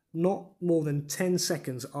door not more than 10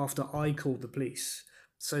 seconds after I called the police.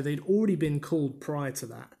 So they'd already been called prior to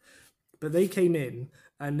that. But they came in,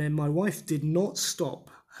 and then my wife did not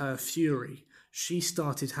stop her fury. She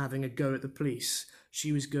started having a go at the police.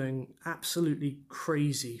 She was going absolutely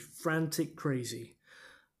crazy, frantic crazy.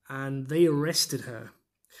 And they arrested her.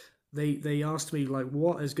 They asked me, like,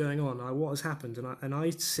 what is going on? What has happened? And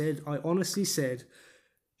I honestly said,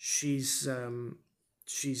 she's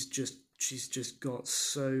just got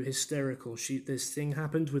so hysterical. This thing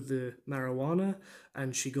happened with the marijuana,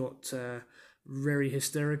 and she got very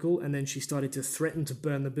hysterical, and then she started to threaten to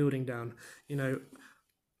burn the building down.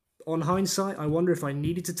 On hindsight, I wonder if I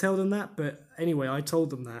needed to tell them that, but anyway, I told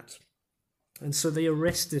them that. And so they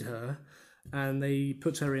arrested her, and they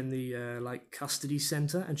put her in the custody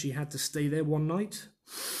center, and she had to stay there one night.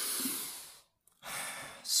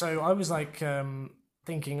 So I was like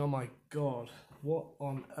thinking, oh my God, what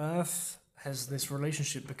on earth has this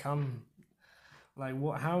relationship become? Like,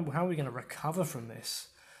 how are we going to recover from this?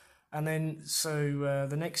 And then so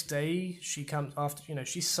the next day she comes after,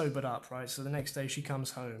 she's sobered up, right? So the next day she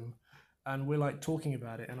comes home, and we're like talking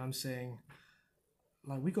about it, and I'm saying,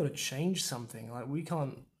 like, we got to change something. Like we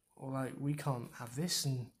can't have this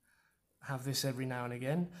and have this every now and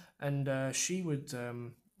again. And she was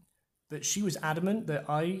adamant that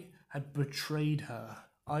I had betrayed her.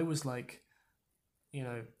 I was like,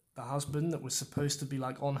 the husband that was supposed to be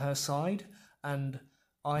like on her side, and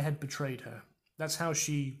I had betrayed her. That's how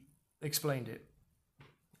she explained it.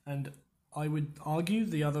 And I would argue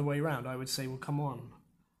the other way around. I would say, well, come on,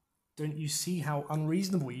 don't you see how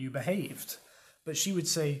unreasonable you behaved? But she would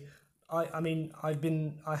say, I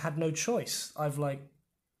had no choice. I've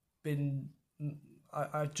been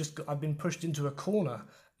pushed into a corner.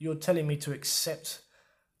 You're telling me to accept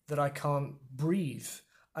that I can't breathe.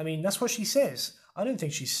 I mean, that's what she says. I don't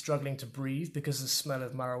think she's struggling to breathe because the smell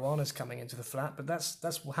of marijuana is coming into the flat, but that's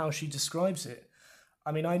how she describes it.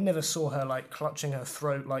 I mean, I never saw her like clutching her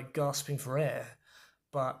throat, like gasping for air,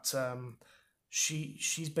 but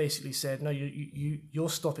she's basically said, no, you're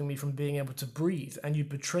stopping me from being able to breathe, and you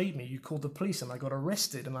betrayed me. You called the police, and I got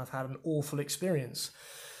arrested, and I've had an awful experience.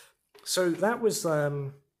 So that was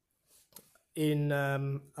in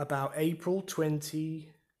about April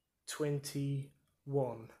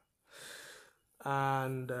 2021.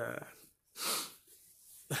 And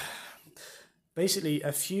basically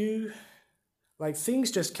a few like things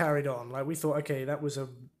just carried on. Like we thought, okay, that was a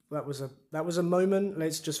moment.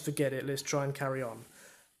 Let's just forget it. Let's try and carry on.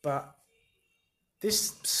 But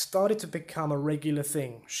this started to become a regular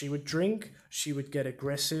thing. She would drink, she would get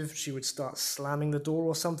aggressive, she would start slamming the door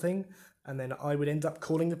or something, and then I would end up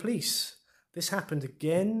calling the police. This happened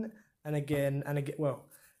again and again and again. Well,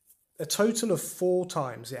 a total of 4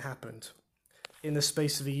 times it happened in the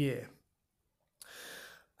space of a year.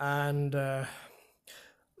 And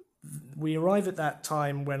we arrived at that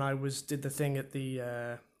time when I did the thing at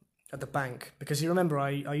the bank, because you remember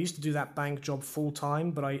I used to do that bank job full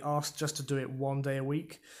time, but I asked just to do it 1 day a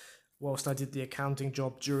week whilst I did the accounting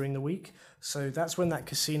job during the week. So that's when that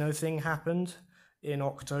casino thing happened in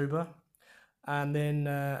October. And then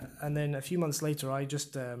a few months later I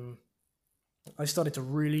started to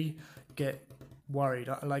really get worried.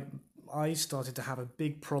 I started to have a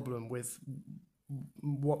big problem with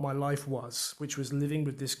what my life was, which was living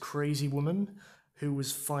with this crazy woman who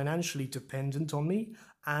was financially dependent on me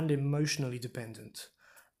and emotionally dependent.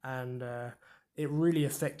 And it really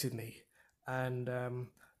affected me. And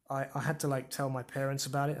I had to like tell my parents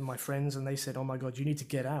about it and my friends, and they said, oh my God, you need to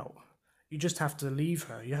get out. You just have to leave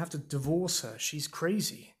her. You have to divorce her. She's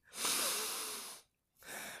crazy.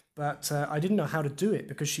 But I didn't know how to do it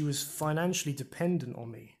because she was financially dependent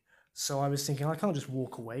on me. So I was thinking, I can't just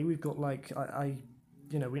walk away. We've got like, I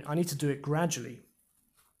need to do it gradually.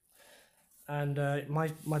 And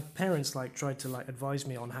my parents like tried to like advise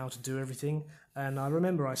me on how to do everything. And I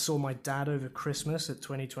remember I saw my dad over Christmas at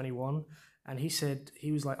 2021, and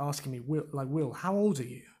he was like asking me, Will, how old are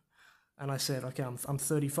you? And I said, okay, I'm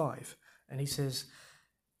 35. And he says,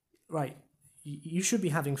 right, you should be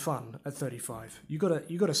having fun at 35. You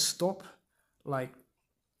gotta stop like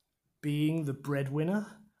being the breadwinner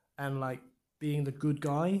and like being the good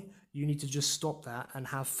guy. You need to just stop that and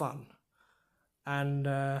have fun. And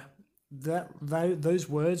those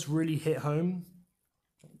words really hit home,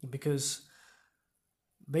 because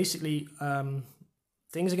basically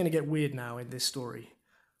things are going to get weird now in this story.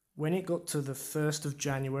 When it got to the 1st of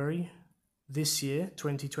January this year,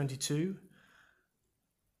 2022,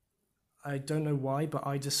 I don't know why, but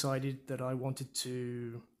I decided that I wanted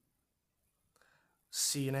to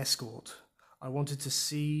see an escort. I wanted to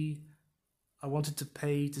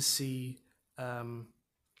pay to see,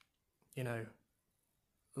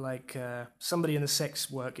 somebody in the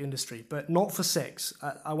sex work industry, but not for sex.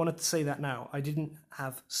 I wanted to say that now. I didn't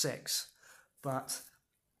have sex, but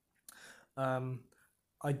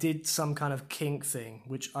I did some kind of kink thing,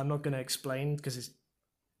 which I'm not going to explain because it's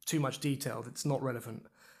too much detail. It's not relevant.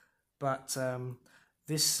 But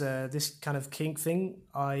this kind of kink thing,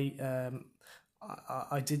 I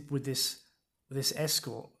did with this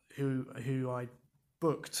escort who I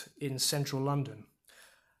booked in central London.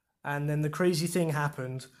 And then the crazy thing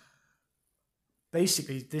happened.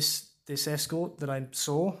 Basically, this escort that I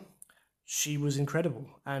saw, she was incredible,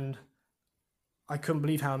 and I couldn't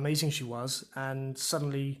believe how amazing she was. And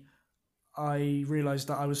suddenly, I realized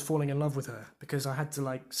that I was falling in love with her because I had to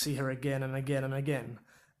like see her again and again and again.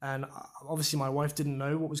 And obviously, my wife didn't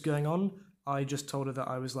know what was going on. I just told her that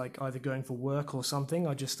I was like either going for work or something.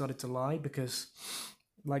 I just started to lie because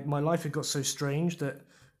like my life had got so strange that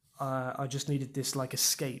I just needed this like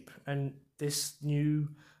escape. And this new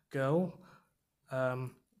girl,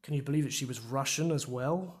 can you believe it? She was Russian as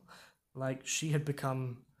well. Like she had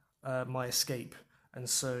become my escape. And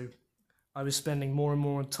so I was spending more and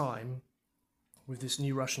more time with this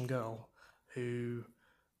new Russian girl who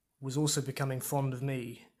was also becoming fond of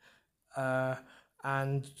me.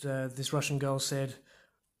 And this Russian girl said,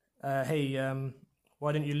 hey,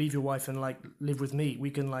 why don't you leave your wife and like live with me?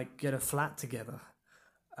 We can like get a flat together.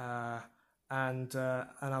 And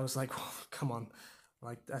I was like, oh, come on,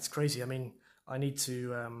 like that's crazy. I mean, I need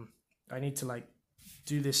to like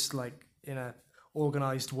do this like in a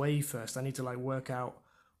organized way first. I need to like work out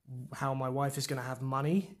how my wife is going to have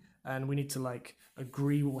money, and we need to like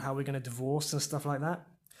agree how we're going to divorce and stuff like that.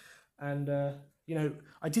 And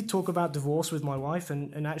I did talk about divorce with my wife,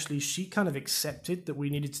 and actually she kind of accepted that we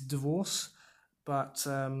needed to divorce, but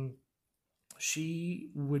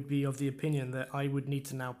she would be of the opinion that I would need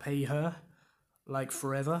to now pay her like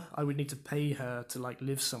forever. I would need to pay her to like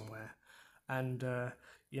live somewhere. And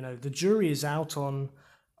the jury is out on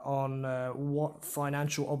what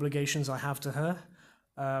financial obligations I have to her,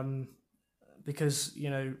 because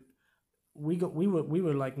we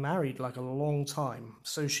were like married like a long time,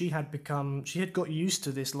 so she had got used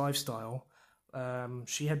to this lifestyle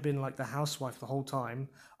She had been like the housewife the whole time.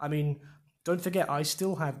 I mean, don't forget, I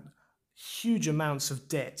still had huge amounts of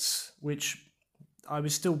debts, which I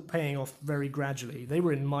was still paying off very gradually. They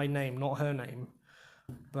were in my name, not her name.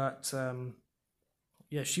 But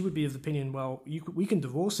yeah, she would be of the opinion, well, we can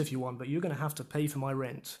divorce if you want, but you're going to have to pay for my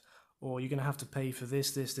rent, or you're going to have to pay for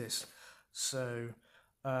this. So,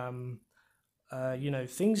 um,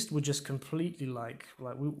 things were just completely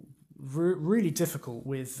really difficult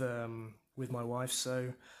with my wife.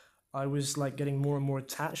 So I was like getting more and more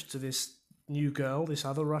attached to this new girl, this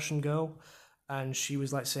other Russian girl, and she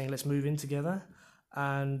was like saying, "Let's move in together."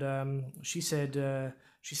 And she said,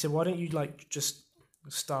 "Why don't you like just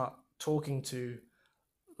start talking to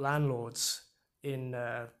landlords in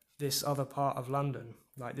this other part of London,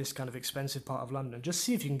 like this kind of expensive part of London. Just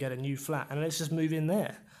see if you can get a new flat, and let's just move in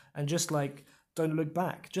there, and just like don't look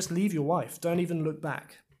back. Just leave your wife. Don't even look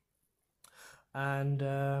back." And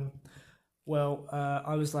I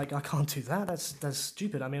was like, I can't do that. That's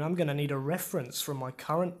stupid. I mean, I'm going to need a reference from my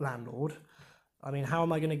current landlord. I mean, how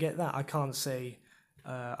am I going to get that? I can't say,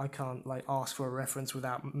 I can't like ask for a reference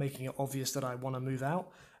without making it obvious that I want to move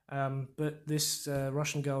out. But this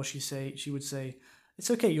Russian girl, she would say,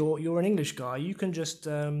 "It's okay. You're an English guy. You can just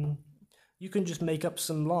make up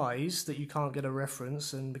some lies that you can't get a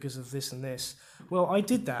reference, and because of this and this." Well, I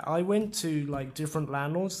did that. I went to like different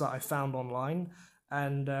landlords that I found online,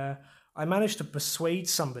 and I managed to persuade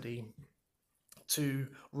somebody to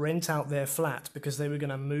rent out their flat because they were going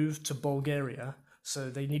to move to Bulgaria, so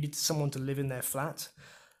they needed someone to live in their flat.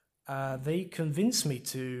 They convinced me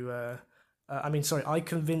to. I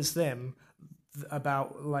convinced them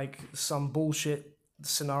about like some bullshit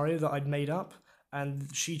scenario that I'd made up,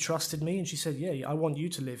 and she trusted me, and she said, "Yeah, I want you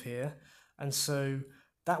to live here." And so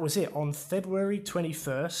that was it. On February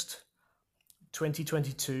 21st,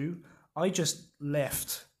 2022, I just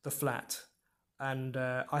left the flat, and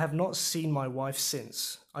I have not seen my wife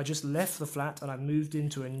since. I just left the flat and I moved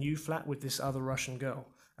into a new flat with this other Russian girl,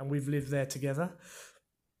 and we've lived there together.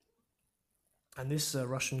 And this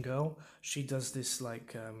Russian girl, she does this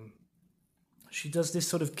she does this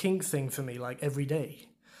sort of kink thing for me like every day,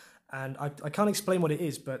 and I can't explain what it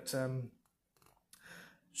is, but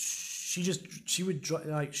she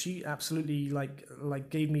absolutely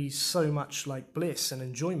gave me so much like bliss and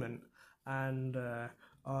enjoyment, and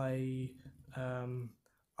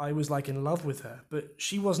I was like in love with her, but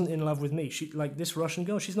she wasn't in love with me. She like this Russian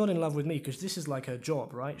girl, she's not in love with me because this is like her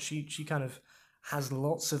job, right? She kind of has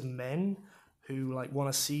lots of men who like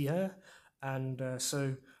want to see her, and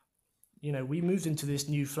so we moved into this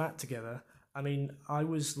new flat together. I mean, I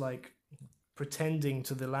was like pretending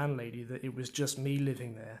to the landlady that it was just me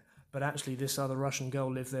living there, but actually this other Russian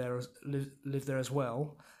girl lived there as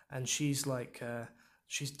well, and she's like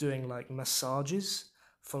she's doing like massages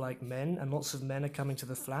for like men, and lots of men are coming to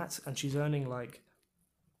the flat, and she's earning like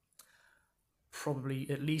probably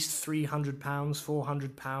at least £300,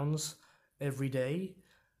 £400 every day,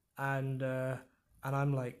 and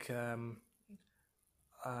I'm like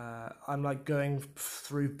going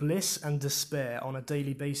through bliss and despair on a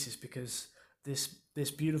daily basis because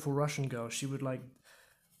this beautiful Russian girl, she would like,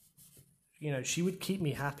 she would keep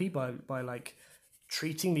me happy by like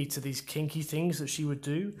treating me to these kinky things that she would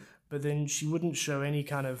do, but then she wouldn't show any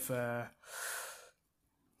kind of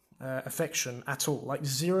affection at all, like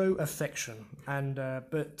zero affection. And I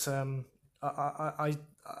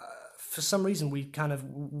for some reason we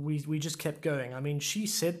just kept going. I mean, she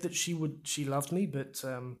said that she loved me, but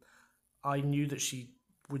I knew that she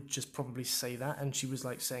would just probably say that, and she was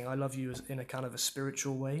like saying I love you in a kind of a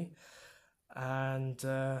spiritual way. And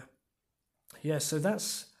yeah, so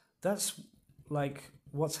that's like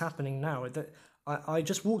what's happening now. That I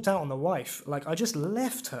just walked out on the wife, like I just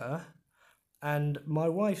left her, and my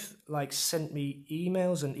wife like sent me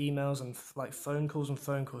emails and emails and like phone calls and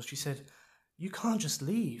phone calls. She said, "You can't just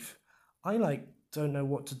leave. I like don't know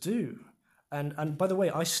what to do." And by the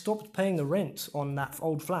way, I stopped paying the rent on that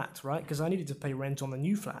old flat, right? Because I needed to pay rent on the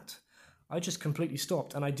new flat. I just completely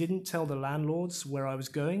stopped, and I didn't tell the landlords where I was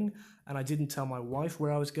going, and I didn't tell my wife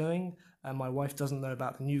where I was going, and my wife doesn't know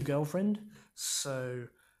about the new girlfriend. So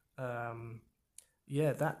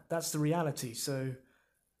yeah, that's the reality. So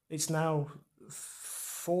it's now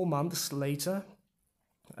 4 months later,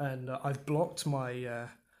 and I've blocked my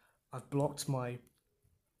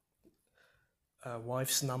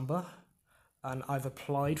wife's number, and I've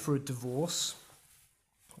applied for a divorce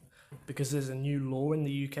because there's a new law in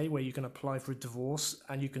the UK where you can apply for a divorce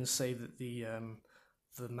and you can say that the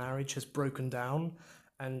marriage has broken down,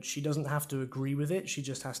 and she doesn't have to agree with it, she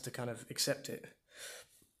just has to kind of accept it.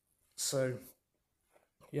 So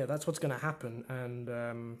yeah, that's what's going to happen. And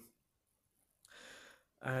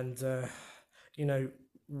And you know,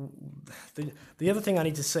 the other thing I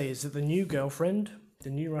need to say is that the new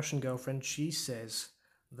Russian girlfriend, she says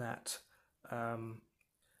that um,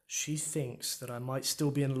 she thinks that I might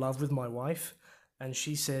still be in love with my wife, and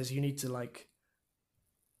she says you need to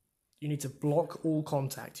block all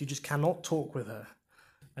contact. You just cannot talk with her.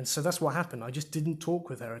 And so that's what happened. I just didn't talk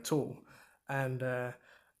with her at all, and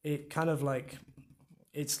it kind of like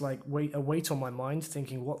it's like a weight on my mind,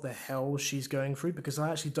 thinking what the hell she's going through, because I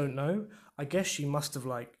actually don't know. I guess she must have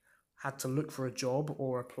like had to look for a job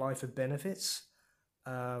or apply for benefits,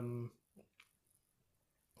 um,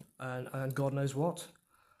 and God knows what.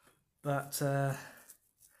 But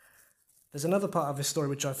there's another part of this story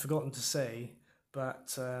which I've forgotten to say,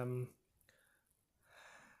 but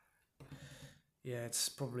yeah, it's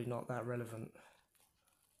probably not that relevant.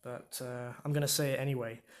 But I'm going to say it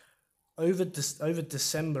anyway. Over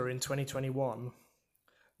December in 2021,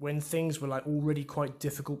 when things were like already quite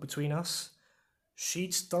difficult between us,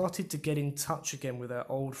 she'd started to get in touch again with her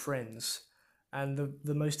old friends, and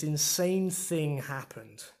the most insane thing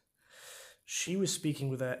happened. She was speaking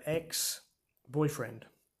with her ex-boyfriend,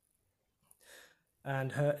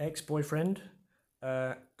 and her ex-boyfriend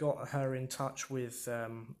got her in touch with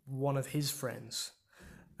one of his friends,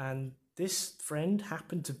 and this friend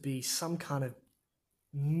happened to be some kind of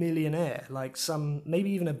millionaire, like some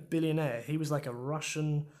maybe even a billionaire. He was like a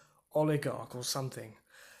Russian oligarch or something,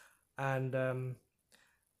 and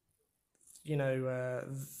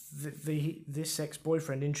this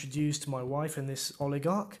ex-boyfriend introduced my wife and this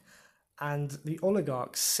oligarch, and the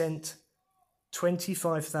oligarch sent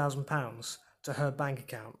 £25,000 to her bank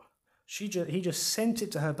account. He just sent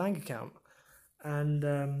it to her bank account, and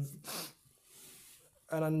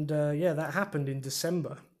yeah, that happened in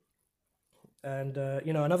December. And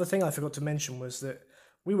another thing I forgot to mention was that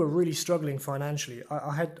we were really struggling financially.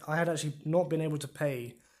 I had actually not been able to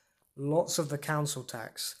pay lots of the council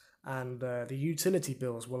tax, and the utility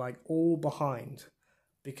bills were like all behind,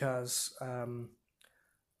 because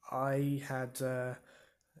I had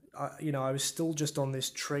I was still just on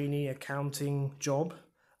this trainee accounting job,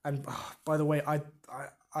 and by the way, I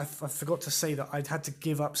forgot to say that I'd had to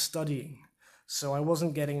give up studying, so I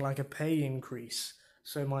wasn't getting like a pay increase.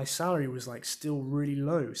 So my salary was like still really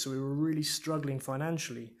low. So we were really struggling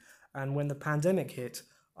financially. And when the pandemic hit,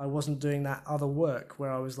 I wasn't doing that other work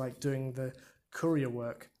where I was like doing the courier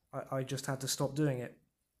work. I just had to stop doing it.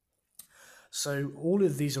 So all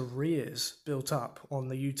of these arrears built up on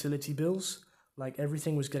the utility bills. Like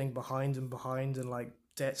everything was getting behind, and like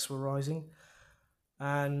debts were rising.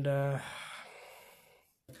 And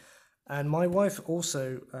my wife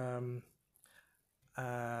also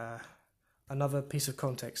another piece of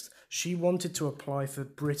context. She wanted to apply for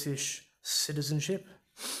British citizenship.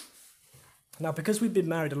 Now, because we'd been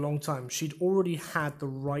married a long time, she'd already had the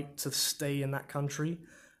right to stay in that country.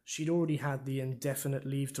 She'd already had the indefinite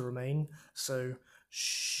leave to remain. So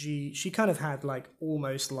she kind of had like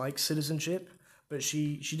almost like citizenship, but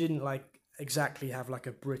she didn't like exactly have like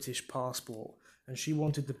a British passport, and she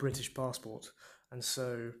wanted the British passport. And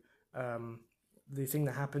so the thing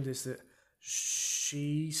that happened is that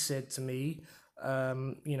she said to me,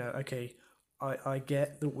 okay, I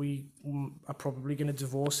get that we are probably going to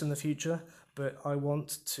divorce in the future, but I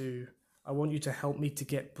want you to help me to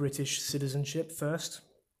get British citizenship first.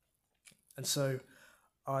 And so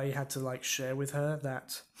I had to like share with her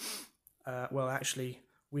that, well, actually,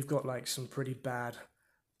 we've got like some pretty bad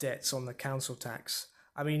debts on the council tax.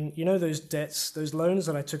 I mean, those debts, those loans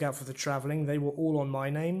that I took out for the traveling, they were all on my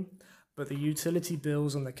name, but the utility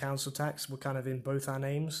bills and the council tax were kind of in both our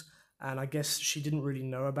names. And I guess she didn't really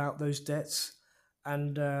know about those debts.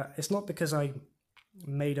 And it's not because I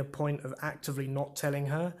made a point of actively not telling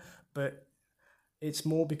her, but it's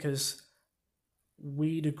more because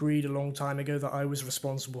we'd agreed a long time ago that I was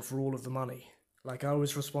responsible for all of the money. Like I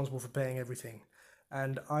was responsible for paying everything.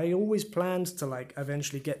 And I always planned to like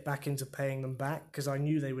eventually get back into paying them back, because I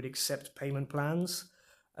knew they would accept payment plans,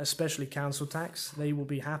 especially council tax. They will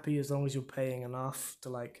be happy as long as you're paying enough to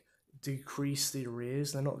like decrease the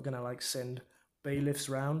arrears. They're not gonna like send bailiffs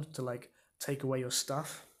round to like take away your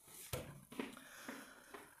stuff.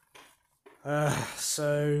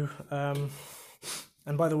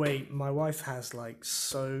 And by the way, my wife has like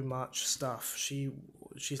so much stuff.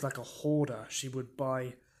 She's like a hoarder. She would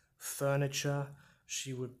buy furniture.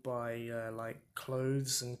 She would buy like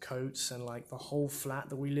clothes and coats, and like the whole flat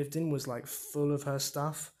that we lived in was like full of her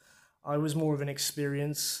stuff. I was more of an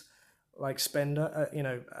experience like spender,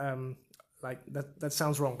 like that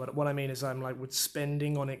sounds wrong, but what I mean is I'm like with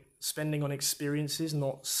spending on experiences,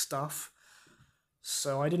 not stuff.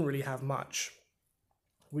 So I didn't really have much.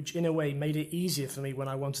 which in a way made it easier for me when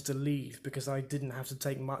I wanted to leave because I didn't have to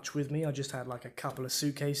take much with me. I just had like a couple of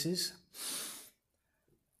suitcases.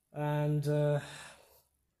 And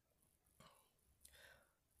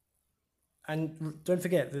don't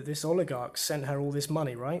forget that this oligarch sent her all this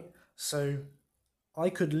money, right? So I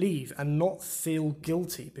could leave and not feel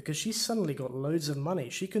guilty because she's suddenly got loads of money.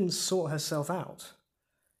 She can sort herself out.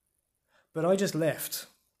 But I just left.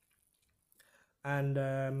 And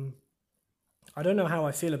I don't know how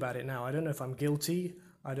I feel about it now. I don't know if I'm guilty.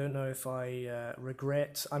 I don't know if I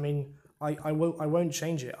regret. I mean, I won't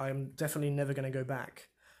change it. I'm definitely never going to go back.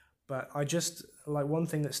 But I just, like, one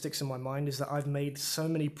thing that sticks in my mind is that I've made so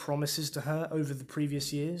many promises to her over the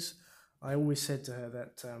previous years. I always said to her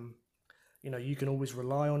that, you know, you can always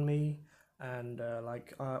rely on me, and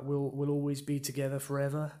we'll always be together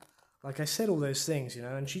forever. Like, I said all those things, you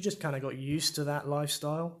know, and she just kind of got used to that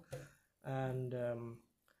lifestyle. And,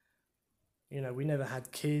 you know, we never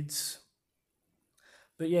had kids.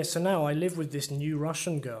 But yeah, so now I live with this new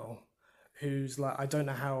Russian girl who's like, I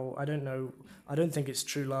don't think it's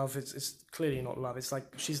true love. It's clearly not love. It's like,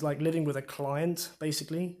 she's like living with a client,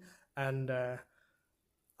 basically. And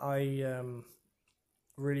I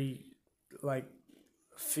really like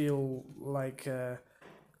feel like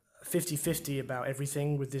 50-50 about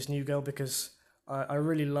everything with this new girl because I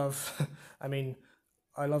really love, I mean,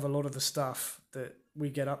 I love a lot of the stuff that we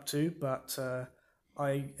get up to, but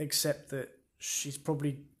I accept that she's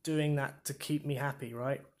probably doing that to keep me happy,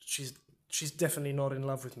 right? She's definitely not in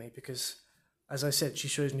love with me because, as I said, she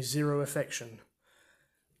shows me zero affection.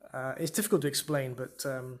 It's difficult to explain, but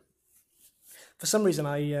for some reason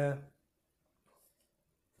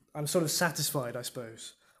I'm sort of satisfied, I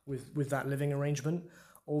suppose, with that living arrangement.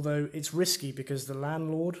 Although it's risky because the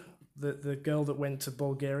landlord, the girl that went to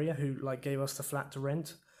Bulgaria, who like gave us the flat to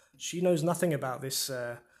rent, she knows nothing about this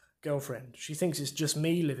girlfriend. She thinks it's just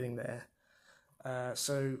me living there.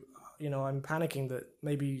 So, you know, I'm panicking that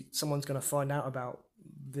maybe someone's going to find out about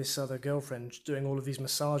this other girlfriend doing all of these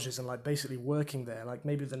massages and like basically working there. Like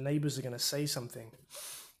maybe the neighbors are going to say something.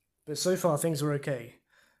 But so far things are okay.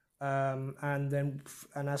 And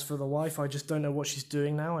as for the wife, I just don't know what she's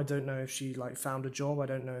doing now. I don't know if she like found a job. I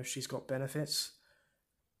don't know if she's got benefits.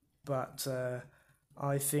 But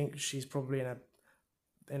I think she's probably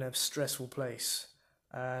in a stressful place.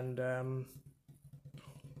 And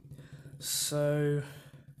so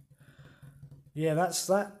yeah,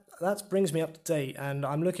 that brings me up to date, and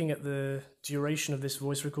I'm looking at the duration of this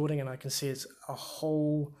voice recording and I can see it's a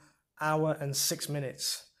whole hour and 6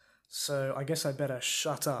 minutes. So I guess I better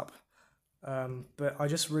shut up. But I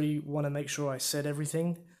just really want to make sure I said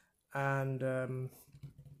everything, and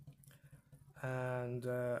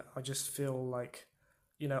I just feel like,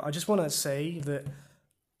 you know, I just want to say that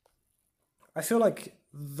I feel like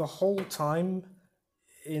the whole time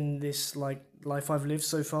in this like life I've lived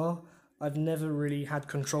so far, I've never really had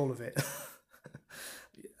control of it.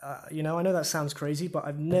 You know, I know that sounds crazy, but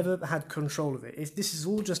I've never had control of it. This has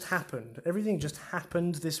all just happened. Everything just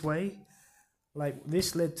happened this way. Like,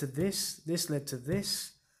 this led to this led to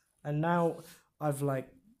this, and now I've, like,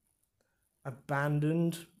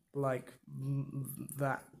 abandoned, like,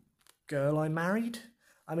 that girl I married.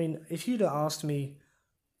 I mean, if you'd have asked me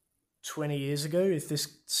 20 years ago if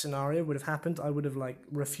this scenario would have happened, I would have, like,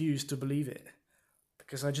 refused to believe it.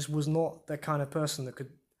 Because I just was not that kind of person that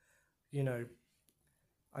could, you know,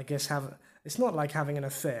 I guess it's not like having an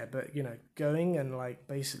affair, but, you know, going and, like,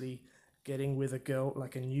 basically getting with a girl,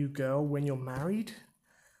 like a new girl when you're married.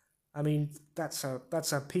 I mean, that's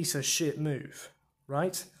a piece of shit move,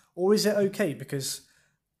 right? Or is it okay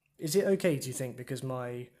do you think, because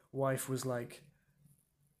my wife was, like,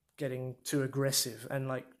 getting too aggressive and,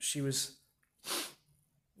 like, she was,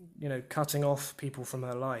 you know, cutting off people from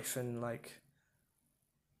her life and, like,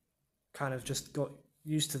 kind of just got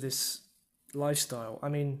used to this lifestyle. I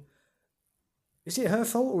mean, is it her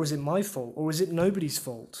fault or is it my fault or is it nobody's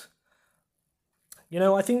fault? You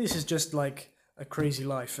know, I think this is just like a crazy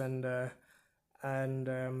life, and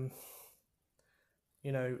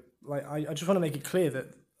you know, like I just want to make it clear that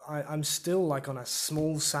I'm still like on a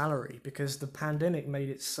small salary because the pandemic made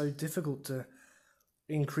it so difficult to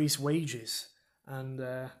increase wages, and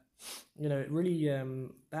you know, it really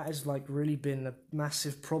that has like really been a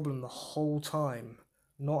massive problem the whole time,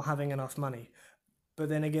 not having enough money. But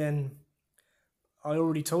then again, I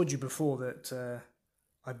already told you before that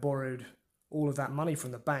I borrowed all of that money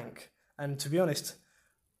from the bank, and to be honest,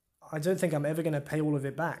 I don't think I'm ever going to pay all of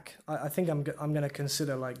it back. I think I'm going to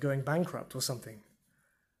consider like going bankrupt or something.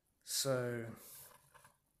 So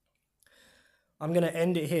I'm going to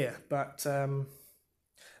end it here, but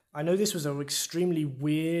I know this was an extremely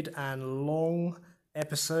weird and long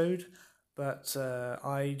episode. But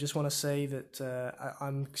I just want to say that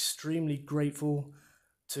I'm extremely grateful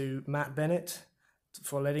to Matt Bennett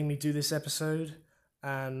for letting me do this episode.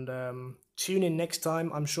 And tune in next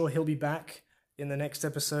time. I'm sure he'll be back in the next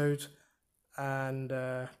episode. And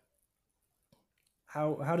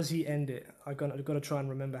how does he end it? I've got to try and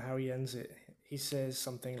remember how he ends it. He says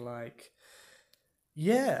something like,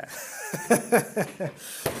 yeah.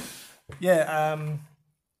 Yeah,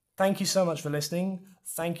 thank you so much for listening.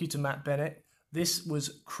 Thank you to Matt Bennett. This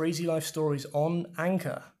was Crazy Life Stories on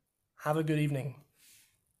Anchor. Have a good evening.